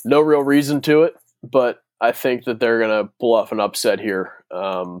 No real reason to it, but I think that they're going to pull off an upset here.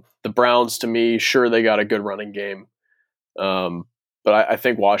 The Browns, to me, sure, they got a good running game. But I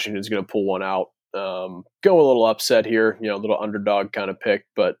think Washington's going to pull one out. Go a little upset here, a little underdog kind of pick,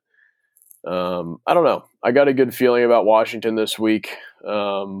 but I don't know. I got a good feeling about Washington this week.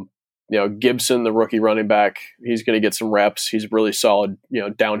 Gibson, the rookie running back, he's going to get some reps. He's a really solid,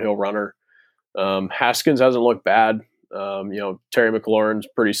 downhill runner. Haskins hasn't looked bad. Terry McLaurin's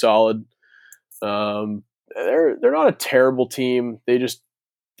pretty solid. They're not a terrible team. They just,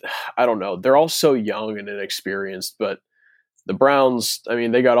 I don't know. They're all so young and inexperienced, but the Browns, I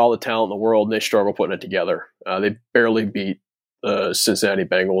mean, they got all the talent in the world and they struggle putting it together. They barely beat the Cincinnati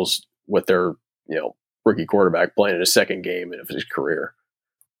Bengals with their, rookie quarterback playing in his second game of his career.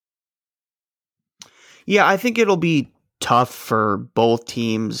 Yeah, I think it'll be tough for both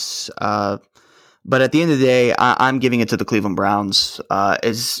teams. But at the end of the day, I'm giving it to the Cleveland Browns.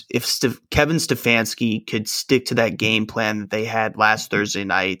 As if Kevin Stefanski could stick to that game plan that they had last Thursday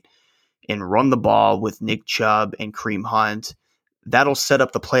night and run the ball with Nick Chubb and Kareem Hunt, that'll set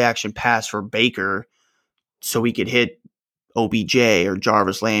up the play action pass for Baker so he could hit OBJ or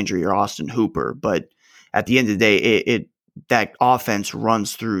Jarvis Landry or Austin Hooper. But at the end of the day, that offense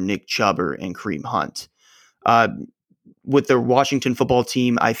runs through Nick Chubb and Kareem Hunt. With the Washington football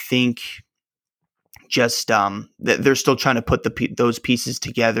team, I think just they're still trying to put those pieces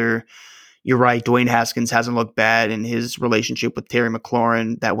together. You're right. Dwayne Haskins hasn't looked bad in his relationship with Terry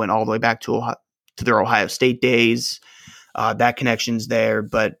McLaurin. That went all the way back to their Ohio State days. That connection's there,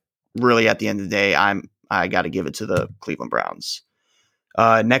 but really at the end of the day, I got to give it to the Cleveland Browns.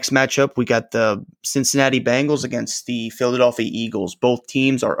 Next matchup, we got the Cincinnati Bengals against the Philadelphia Eagles. Both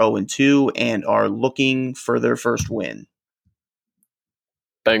teams are 0-2 and are looking for their first win.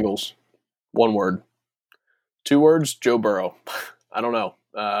 Bengals. One word. 2 words, Joe Burrow. I don't know.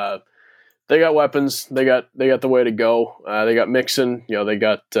 They got weapons. They got the way to go. They got Mixon. They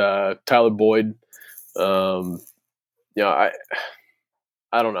got Tyler Boyd. I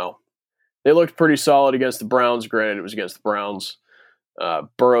don't know. They looked pretty solid against the Browns. Granted, it was against the Browns.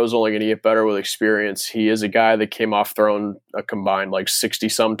 Burrow's only going to get better with experience. He is a guy that came off throwing a combined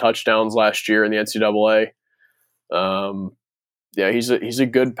 60-some touchdowns last year in the NCAA. He's a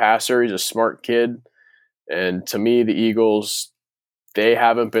good passer. He's a smart kid. And to me, the Eagles, they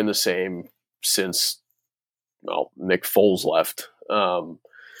haven't been the same since, Nick Foles left.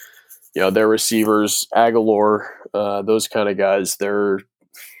 their receivers, Aguilar, those kind of guys,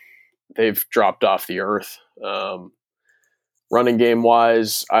 they've dropped off the earth. Running game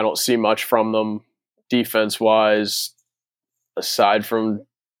wise, I don't see much from them. Defense wise, aside from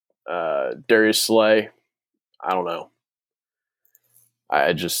Darius Slay, I don't know.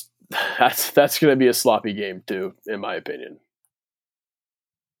 I just that's going to be a sloppy game too, in my opinion.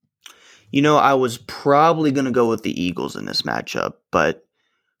 I was probably going to go with the Eagles in this matchup, but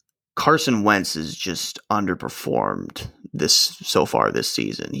Carson Wentz has just underperformed so far this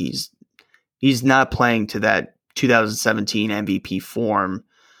season. He's not playing to that 2017 MVP form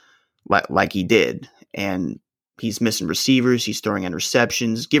like he did, and he's missing receivers. He's throwing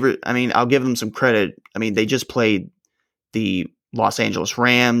interceptions. I'll give him some credit. They just played the Los Angeles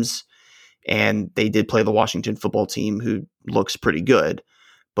Rams, and they did play the Washington football team, who looks pretty good.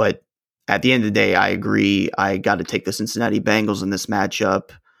 But at the end of the day, I agree. I got to take the Cincinnati Bengals in this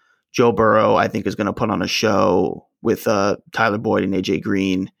matchup. Joe Burrow, I think, is going to put on a show with Tyler Boyd and AJ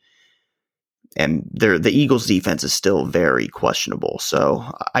Green. And the Eagles' defense is still very questionable. So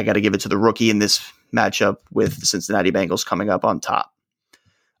I got to give it to the rookie in this matchup with the Cincinnati Bengals coming up on top.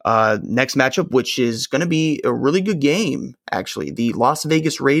 Next matchup, which is going to be a really good game, actually. The Las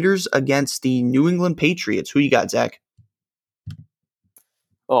Vegas Raiders against the New England Patriots. Who you got, Zach?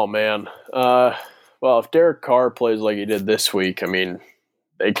 Oh, man. Well, if Derek Carr plays like he did this week,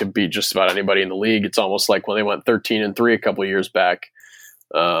 they could beat just about anybody in the league. It's almost like when they went 13-3 a couple of years back.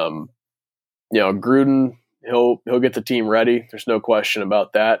 Gruden, he'll get the team ready. There's no question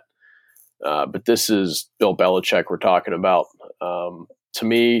about that. But this is Bill Belichick we're talking about. To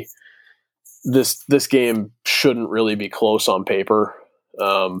me, this game shouldn't really be close on paper,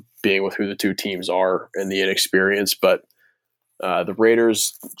 being with who the two teams are and the inexperience. But the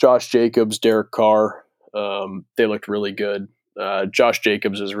Raiders, Josh Jacobs, Derek Carr, they looked really good. Josh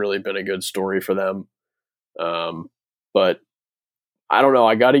Jacobs has really been a good story for them. But I don't know.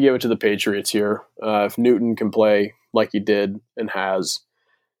 I got to give it to the Patriots here. If Newton can play like he did and has,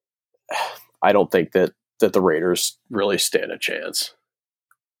 I don't think that the Raiders really stand a chance.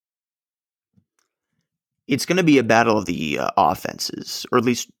 It's going to be a battle of the offenses, or at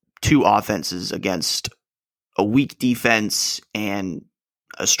least two offenses against a weak defense and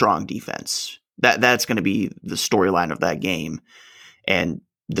a strong defense. That's going to be the storyline of that game. And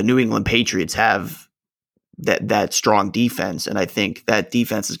the New England Patriots have that strong defense, and I think that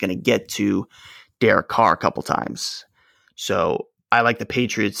defense is going to get to Derek Carr a couple times. So I like the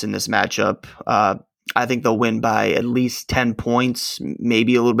Patriots in this matchup. I think they'll win by at least 10 points,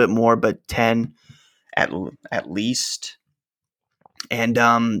 maybe a little bit more, but 10 at least. And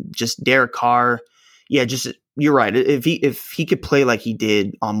just Derek Carr, you're right. If he could play like he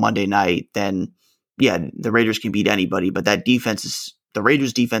did on Monday night, then yeah, the Raiders can beat anybody. But the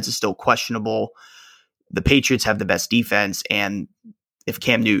Raiders' defense is still questionable. The Patriots have the best defense, and if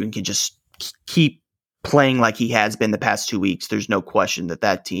Cam Newton can just keep playing like he has been the past 2 weeks, there's no question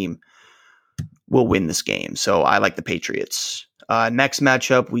that team will win this game. So I like the Patriots. Next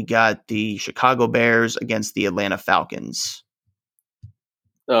matchup, we got the Chicago Bears against the Atlanta Falcons.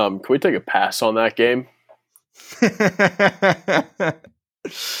 Can we take a pass on that game?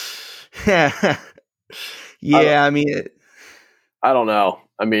 Yeah, I don't know.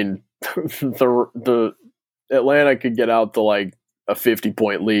 The Atlanta could get out to like a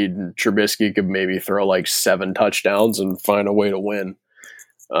 50-point lead, and Trubisky could maybe throw like 7 touchdowns and find a way to win.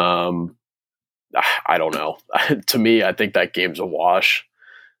 I don't know. To me, I think that game's a wash.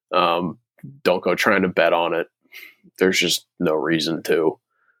 Don't go trying to bet on it. There's just no reason to.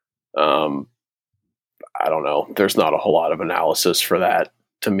 I don't know. There's not a whole lot of analysis for that.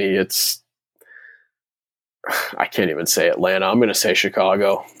 To me, I can't even say Atlanta. I'm going to say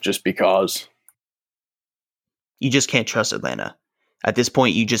Chicago just because. You just can't trust Atlanta. At this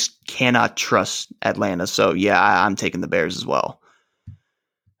point, you just cannot trust Atlanta. So, yeah, I'm taking the Bears as well.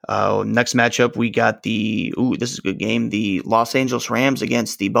 Next matchup, we got this is a good game. The Los Angeles Rams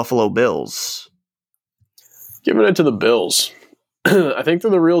against the Buffalo Bills. Giving it to the Bills. I think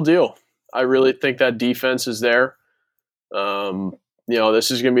they're the real deal. I really think that defense is there.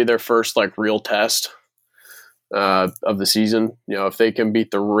 This is going to be their first like real test of the season. If they can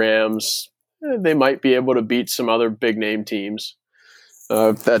beat the Rams, they might be able to beat some other big name teams.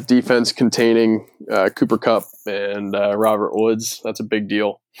 That defense containing Cooper Kupp and Robert Woods, that's a big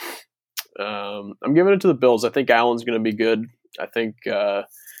deal. I'm giving it to the Bills. I think Allen's going to be good. I think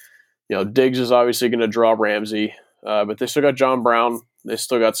Diggs is obviously going to draw Ramsey, but they still got John Brown. They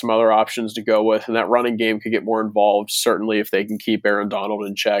still got some other options to go with, and that running game could get more involved, certainly if they can keep Aaron Donald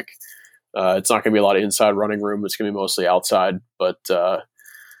in check. It's not going to be a lot of inside running room. It's going to be mostly outside, but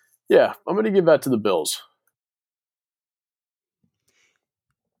Yeah, I'm going to give that to the Bills.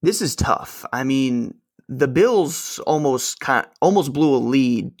 This is tough. I mean, the Bills almost blew a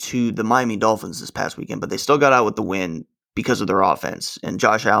lead to the Miami Dolphins this past weekend, but they still got out with the win because of their offense. And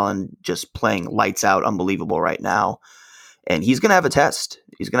Josh Allen just playing lights out, unbelievable right now. And he's going to have a test.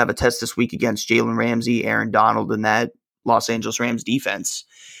 He's going to have a test this week against Jalen Ramsey, Aaron Donald, and that Los Angeles Rams defense.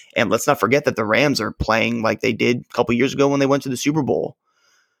 And let's not forget that the Rams are playing like they did a couple years ago when they went to the Super Bowl.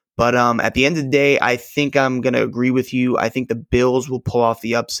 But at the end of the day, I think I'm going to agree with you. I think the Bills will pull off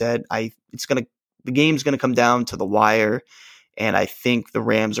the upset. The game's going to come down to the wire, and I think the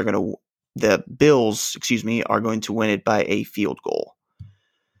Bills, are going to win it by a field goal.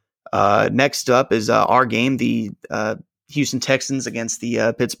 Next up is our game, the Houston Texans against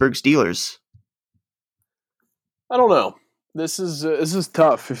the Pittsburgh Steelers. I don't know. This is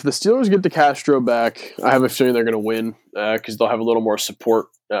tough. If the Steelers get the Castro back, I have a feeling they're going to win because they'll have a little more support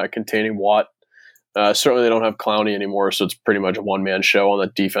containing Watt. Certainly, they don't have Clowney anymore, so it's pretty much a one-man show on the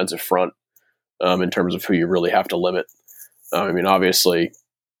defensive front in terms of who you really have to limit. I mean, obviously,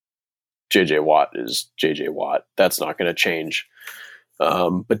 J.J. Watt is J.J. Watt. That's not going to change.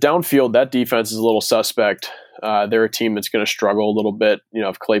 But downfield, that defense is a little suspect. They're a team that's going to struggle a little bit. You know,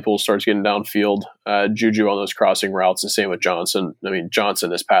 if Claypool starts getting downfield, Juju on those crossing routes, and same with Johnson. I mean, Johnson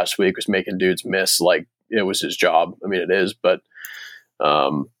this past week was making dudes miss like it was his job. I mean, it is, but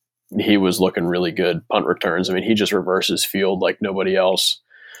he was looking really good. Punt returns. I mean, he just reverses field like nobody else.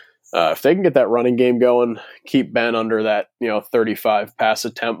 If they can get that running game going, keep Ben under that 35 pass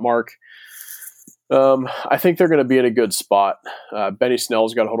attempt mark, I think they're going to be in a good spot. Benny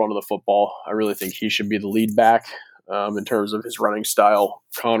Snell's got to hold on to the football. I really think he should be the lead back in terms of his running style.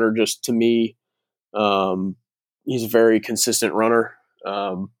 Connor, just to me, he's a very consistent runner,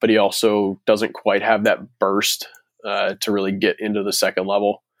 but he also doesn't quite have that burst to really get into the second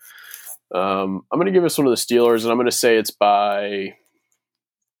level. I'm going to give us one of the Steelers, and I'm going to say it's by,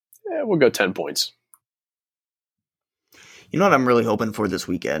 we'll go 10 points. You know what I'm really hoping for this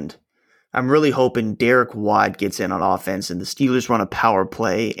weekend? I'm really hoping Derek Watt gets in on offense and the Steelers run a power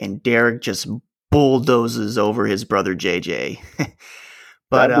play and Derek just bulldozes over his brother JJ.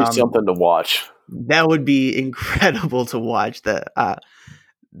 But that'd be something to watch. That would be incredible to watch. That's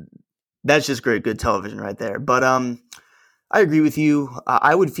just great, good television right there. But I agree with you.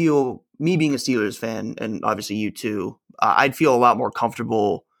 I would feel, me being a Steelers fan, and obviously you too, I'd feel a lot more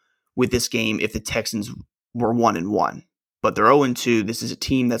comfortable with this game if the Texans were 1-1. But they're 0-2. This is a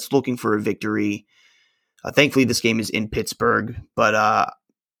team that's looking for a victory. Thankfully, this game is in Pittsburgh. But I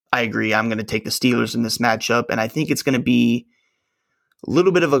agree. I'm going to take the Steelers in this matchup. And I think it's going to be a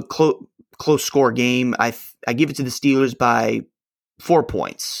little bit of a close score game. I give it to the Steelers by 4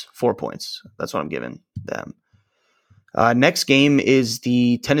 points. 4 points. That's what I'm giving them. Next game is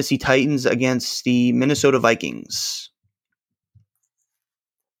the Tennessee Titans against the Minnesota Vikings.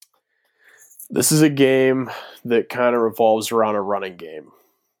 This is a game that kind of revolves around a running game.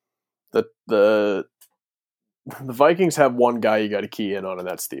 The Vikings have one guy you got to key in on, and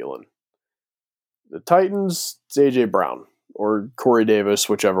that's Thielen. The Titans, it's A.J. Brown or Corey Davis,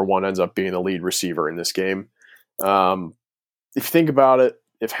 whichever one ends up being the lead receiver in this game. If you think about it,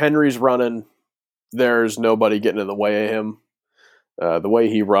 if Henry's running, there's nobody getting in the way of him. The way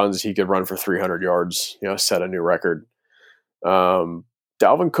he runs, he could run for 300 yards, set a new record.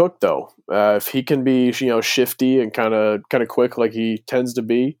 Dalvin Cook, though, if he can be, shifty and kind of quick like he tends to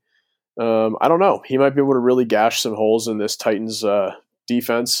be, I don't know. He might be able to really gash some holes in this Titans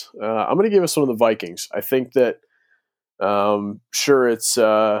defense. I'm going to give us one of the Vikings. I think that, sure, it's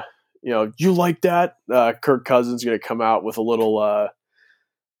you like that. Kirk Cousins is going to come out with a little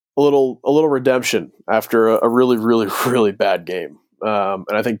redemption after a really, really, really bad game, and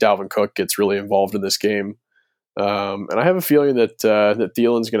I think Dalvin Cook gets really involved in this game. And I have a feeling that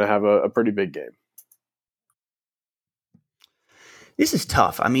Thielen's going to have a pretty big game. This is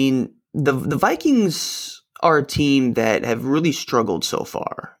tough. I mean, the Vikings are a team that have really struggled so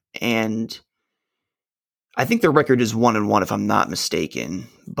far, and I think their record is 1-1 if I'm not mistaken.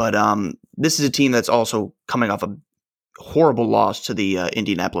 But this is a team that's also coming off a horrible loss to the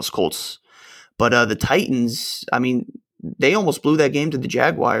Indianapolis Colts. But the Titans, I mean, they almost blew that game to the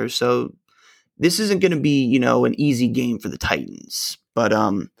Jaguars, so this isn't going to be, an easy game for the Titans. But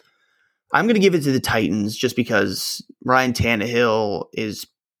I'm going to give it to the Titans just because Ryan Tannehill is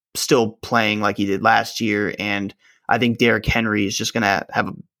still playing like he did last year, and I think Derrick Henry is just going to have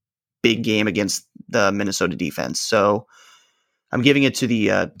a big game against the Minnesota defense. So I'm giving it to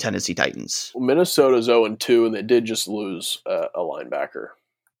the Tennessee Titans. Well, Minnesota's 0-2, and they did just lose a linebacker.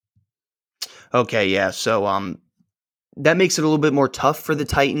 Okay, yeah. So that makes it a little bit more tough for the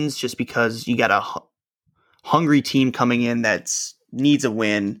Titans just because you got a hungry team coming in that needs a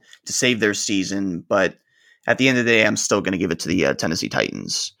win to save their season. But at the end of the day, I'm still going to give it to the Tennessee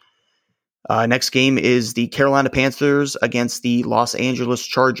Titans. Next game is the Carolina Panthers against the Los Angeles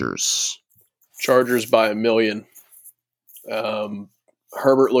Chargers. Chargers by 1,000,000.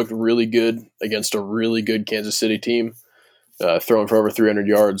 Herbert looked really good against a really good Kansas City team, throwing for over 300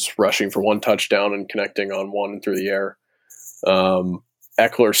 yards, rushing for 1 touchdown, and connecting on 1 through the air.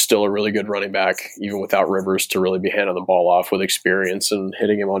 Eckler's still a really good running back, even without Rivers, to really be handing the ball off with experience and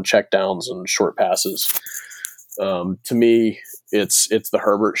hitting him on checkdowns and short passes. To me, it's the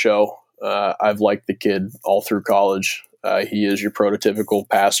Herbert show. I've liked the kid all through college. He is your prototypical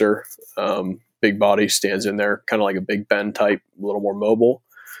passer. Big body, stands in there, kind of like a Big Ben type, a little more mobile.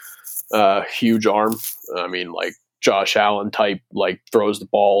 Huge arm. I mean, like Josh Allen type, like throws the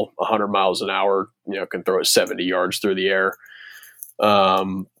ball 100 miles an hour, can throw it 70 yards through the air. I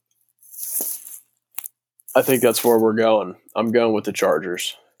think that's where we're going. I'm going with the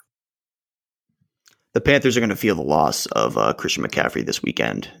Chargers. The Panthers are going to feel the loss of Christian McCaffrey this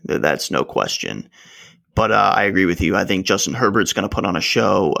weekend. That's no question. But I agree with you. I think Justin Herbert's going to put on a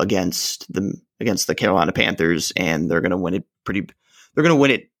show against the Carolina Panthers, and they're going to win it pretty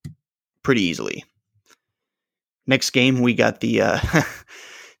easily. Next game, we got the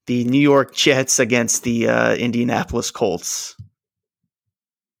the New York Jets against the Indianapolis Colts.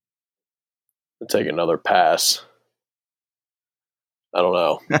 I'll take another pass. I don't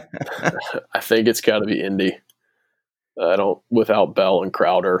know. I think it's got to be Indy. Without Bell and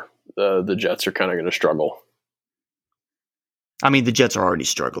Crowder, the Jets are kind of going to struggle. I mean, the Jets are already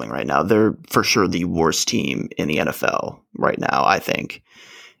struggling right now. They're for sure the worst team in the NFL right now, I think.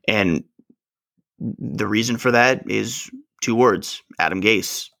 And the reason for that is 2 words: Adam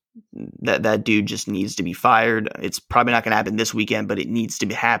Gase. That dude just needs to be fired. It's probably not going to happen this weekend, but it needs to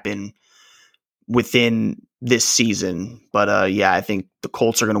happen within this season. But I think the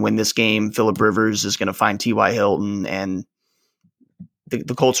Colts are going to win this game. Phillip Rivers is going to find T.Y. Hilton, and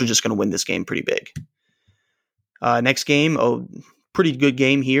the Colts are just going to win this game pretty big. Next game, pretty good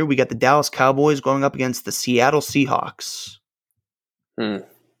game here. We got the Dallas Cowboys going up against the Seattle Seahawks.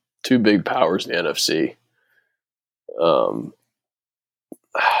 2 big powers in the NFC.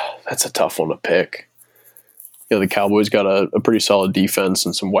 That's a tough one to pick. The Cowboys got a pretty solid defense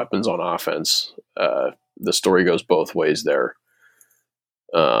and some weapons on offense. The story goes both ways there.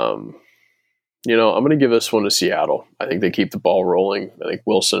 I'm going to give this one to Seattle. I think they keep the ball rolling. I think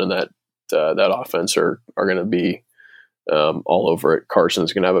Wilson and that offense are going to be all over it.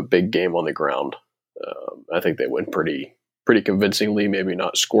 Carson's going to have a big game on the ground. I think they win pretty convincingly, maybe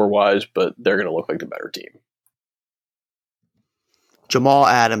not score-wise, but they're going to look like the better team. Jamal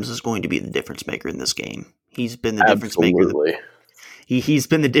Adams is going to be the difference maker in this game. He's been the difference maker. He's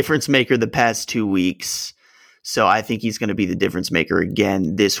been the difference maker the past 2 weeks. So I think he's going to be the difference maker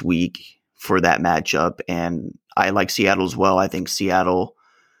again this week for that matchup. And I like Seattle as well. I think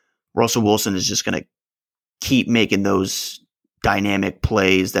Russell Wilson is just going to keep making those dynamic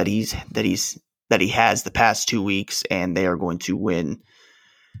plays that he has the past 2 weeks, and they are going to win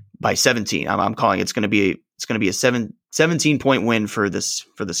by 17. I'm calling it's going to be a 17-point win for the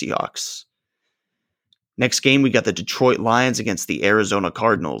Seahawks. Next game, we got the Detroit Lions against the Arizona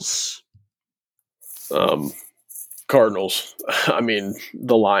Cardinals. Cardinals. I mean,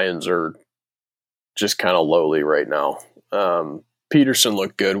 the Lions are just kind of lowly right now. Peterson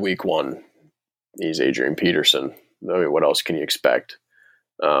looked good week 1. He's Adrian Peterson. I mean, what else can you expect?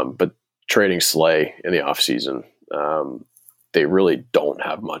 But trading Slay in the offseason, they really don't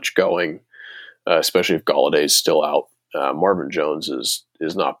have much going, especially if Galladay's still out. Marvin Jones is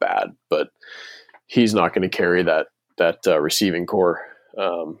not bad, but he's not going to carry that receiving core.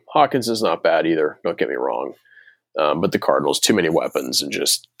 Hawkins is not bad either. Don't get me wrong. But the Cardinals, too many weapons, and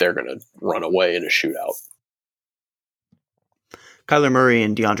they're going to run away in a shootout. Kyler Murray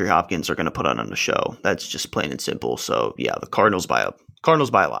and DeAndre Hopkins are going to put on a show. That's just plain and simple. So yeah, the Cardinals by a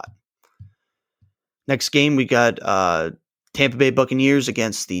lot. Next game, we got Tampa Bay Buccaneers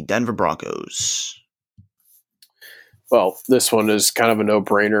against the Denver Broncos. Well, this one is kind of a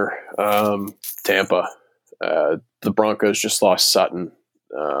no-brainer. Tampa. The Broncos just lost Sutton,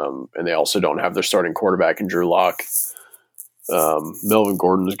 and they also don't have their starting quarterback in Drew Lock. Melvin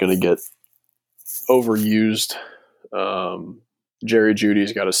Gordon is going to get overused. Jerry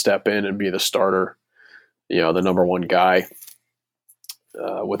Jeudy's got to step in and be the starter, the number 1 guy.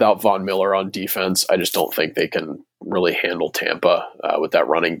 Without Von Miller on defense, I just don't think they can really handle Tampa with that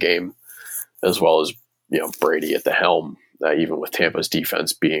running game, as well as Brady at the helm, even with Tampa's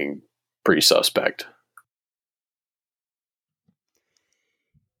defense being pretty suspect.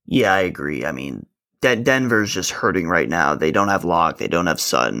 Yeah, I agree. I mean, Denver's just hurting right now. They don't have Locke. They don't have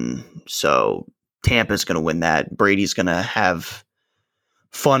Sutton. So Tampa's going to win that. Brady's going to have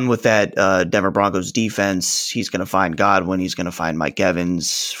fun with that Denver Broncos defense. He's going to find Godwin. He's going to find Mike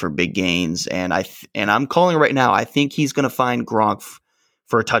Evans for big gains. And I'm calling it right now. I think he's going to find Gronk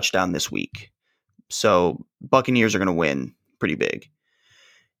for a touchdown this week. So Buccaneers are going to win pretty big.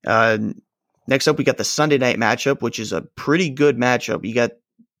 Next up, we got the Sunday night matchup, which is a pretty good matchup. You got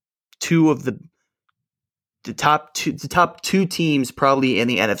two of the top two teams probably in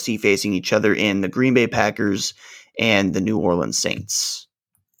the NFC facing each other in the Green Bay Packers and the New Orleans Saints.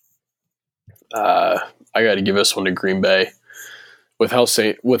 I got to give this one to Green Bay with how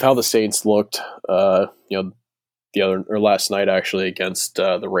the Saints looked. Last night actually against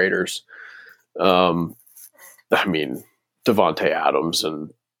the Raiders. I mean, Devontae Adams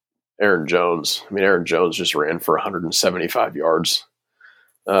and Aaron Jones. I mean, Aaron Jones just ran for 175 yards.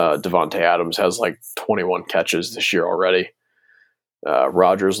 Devontae Adams has like 21 catches this year already.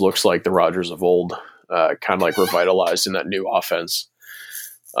 Rodgers looks like the Rodgers of old, kind of like revitalized in that new offense.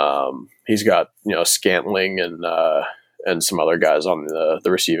 He's got Scantling and some other guys on the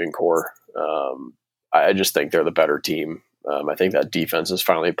receiving core. I just think they're the better team. I think that defense is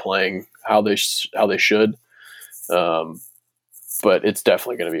finally playing how they should. But it's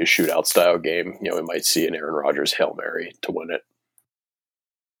definitely going to be a shootout style game. We might see an Aaron Rodgers Hail Mary to win it.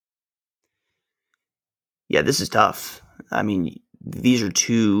 Yeah, this is tough. I mean, these are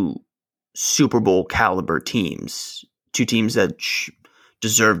two Super Bowl caliber teams, two teams that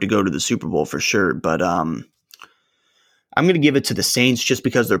deserve to go to the Super Bowl for sure. But I'm going to give it to the Saints just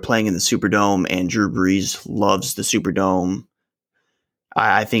because they're playing in the Superdome and Drew Brees loves the Superdome.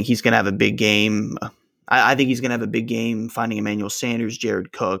 I think he's going to have a big game. I think he's going to have a big game finding Emmanuel Sanders,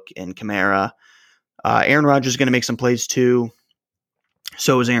 Jared Cook, and Kamara. Aaron Rodgers is going to make some plays too.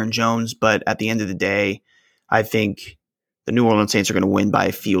 So is Aaron Jones. But at the end of the day, I think the New Orleans Saints are going to win by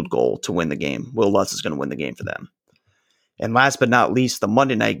a field goal to win the game. Will Lutz is going to win the game for them. And last but not least, the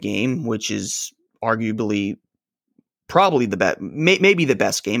Monday night game, which is arguably probably the best, maybe the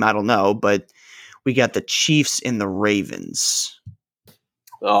best game. I don't know. But we got the Chiefs and the Ravens.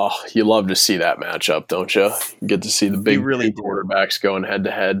 Oh, you love to see that matchup, don't you? You get to see the big quarterbacks going head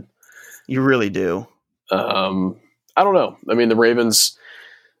to head. You really do. I don't know. I mean, the Ravens.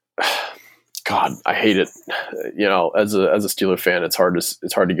 God, I hate it. As a Steeler fan, it's hard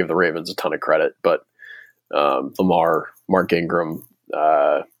to give the Ravens a ton of credit. But Lamar, Mark Ingram,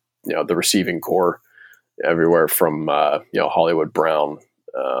 the receiving core, everywhere from Hollywood Brown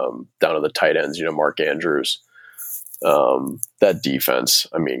down to the tight ends. Mark Andrews. That defense,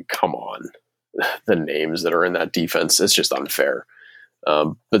 I mean, come on. The names that are in that defense, it's just unfair.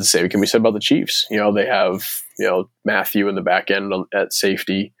 But the same can be said about the Chiefs. They have, Matthew in the back end at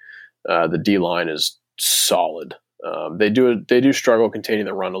safety. The D-line is solid. They do struggle containing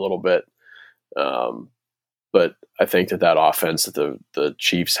the run a little bit. But I think that offense that the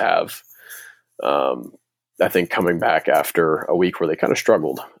Chiefs have, I think coming back after a week where they kind of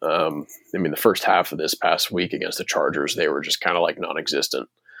struggled. The first half of this past week against the Chargers, they were just kind of like non-existent.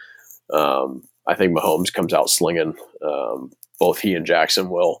 I think Mahomes comes out slinging. Both he and Jackson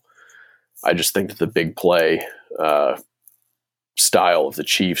will. I just think that the big play style of the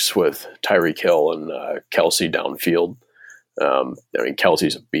Chiefs with Tyreek Hill and Kelsey downfield.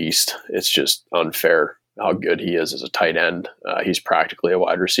 Kelsey's a beast. It's just unfair how good he is as a tight end. He's practically a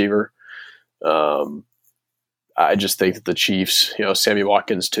wide receiver. I just think that the Chiefs, Sammy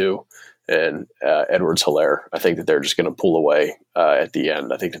Watkins too, and Edwards-Helaire, I think that they're just going to pull away at the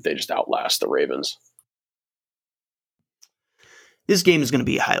end. I think that they just outlast the Ravens. This game is going to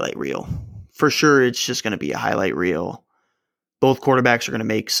be a highlight reel. For sure, it's just going to be a highlight reel. Both quarterbacks are going to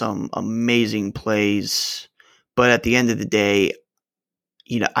make some amazing plays. But at the end of the day,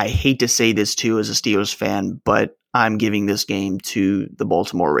 I hate to say this too as a Steelers fan, but I'm giving this game to the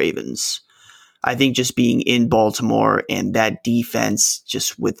Baltimore Ravens. I think just being in Baltimore and that defense,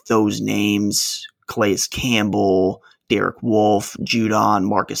 just with those names, Calais Campbell, Derek Wolfe, Judon,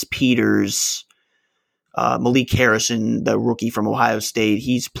 Marcus Peters, Malik Harrison, the rookie from Ohio State,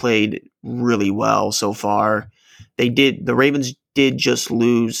 he's played really well so far. The Ravens did just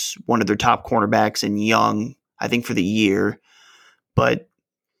lose one of their top cornerbacks in Young, I think for the year. But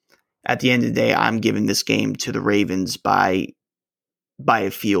at the end of the day, I'm giving this game to the Ravens by a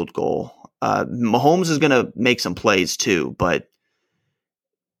field goal. Mahomes is going to make some plays too, but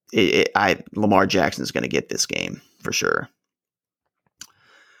Lamar Jackson is going to get this game for sure.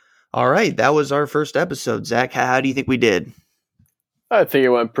 All right, that was our first episode. Zach, how do you think we did? I think it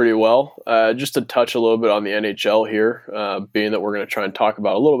went pretty well. Just to touch a little bit on the NHL here, being that we're going to try and talk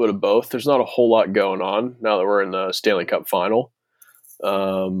about a little bit of both. There's not a whole lot going on now that we're in the Stanley Cup final.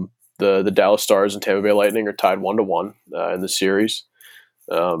 The Dallas Stars and Tampa Bay Lightning are tied 1-1 in the series.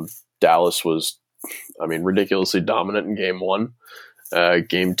 Dallas was, ridiculously dominant in game one.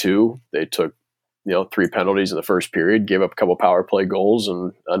 Game two, they took 3 penalties in the first period, gave up a couple power play goals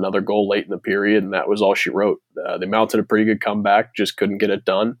and another goal late in the period, and that was all she wrote. They mounted a pretty good comeback, just couldn't get it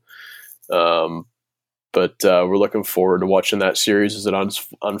done. But we're looking forward to watching that series as it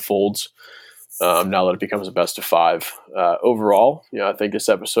unfolds. Now that it becomes a best of 5. Overall, I think this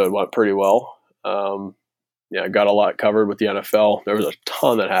episode went pretty well. Got a lot covered with the NFL. There was a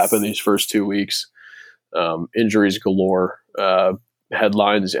ton that happened these first 2 weeks. Injuries galore,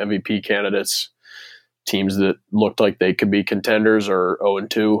 headlines, MVP candidates, teams that looked like they could be contenders are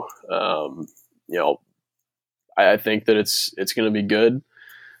 0-2. I think that it's going to be good.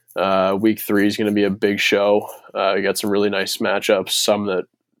 Week 3 is going to be a big show. You got some really nice matchups, some that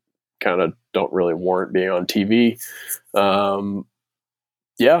kind of don't really warrant being on TV. I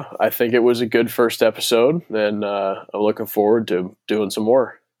think it was a good first episode, and I'm looking forward to doing some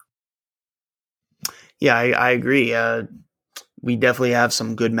more. Yeah, I agree. We definitely have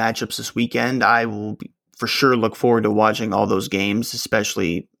some good matchups this weekend. I will for sure look forward to watching all those games,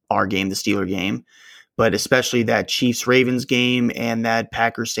 especially our game, the Steeler game, but especially that Chiefs-Ravens game and that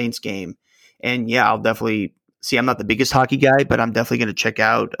Packers-Saints game. And yeah, I'll definitely see. I'm not the biggest hockey guy, but I'm definitely going to check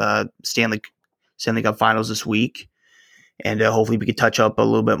out Stanley Cup Finals this week. And hopefully we can touch up a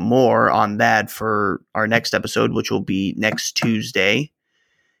little bit more on that for our next episode, which will be next Tuesday.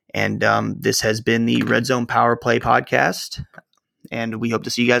 And this has been the Red Zone Power Play podcast. And we hope to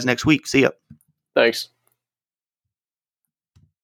see you guys next week. See ya. Thanks.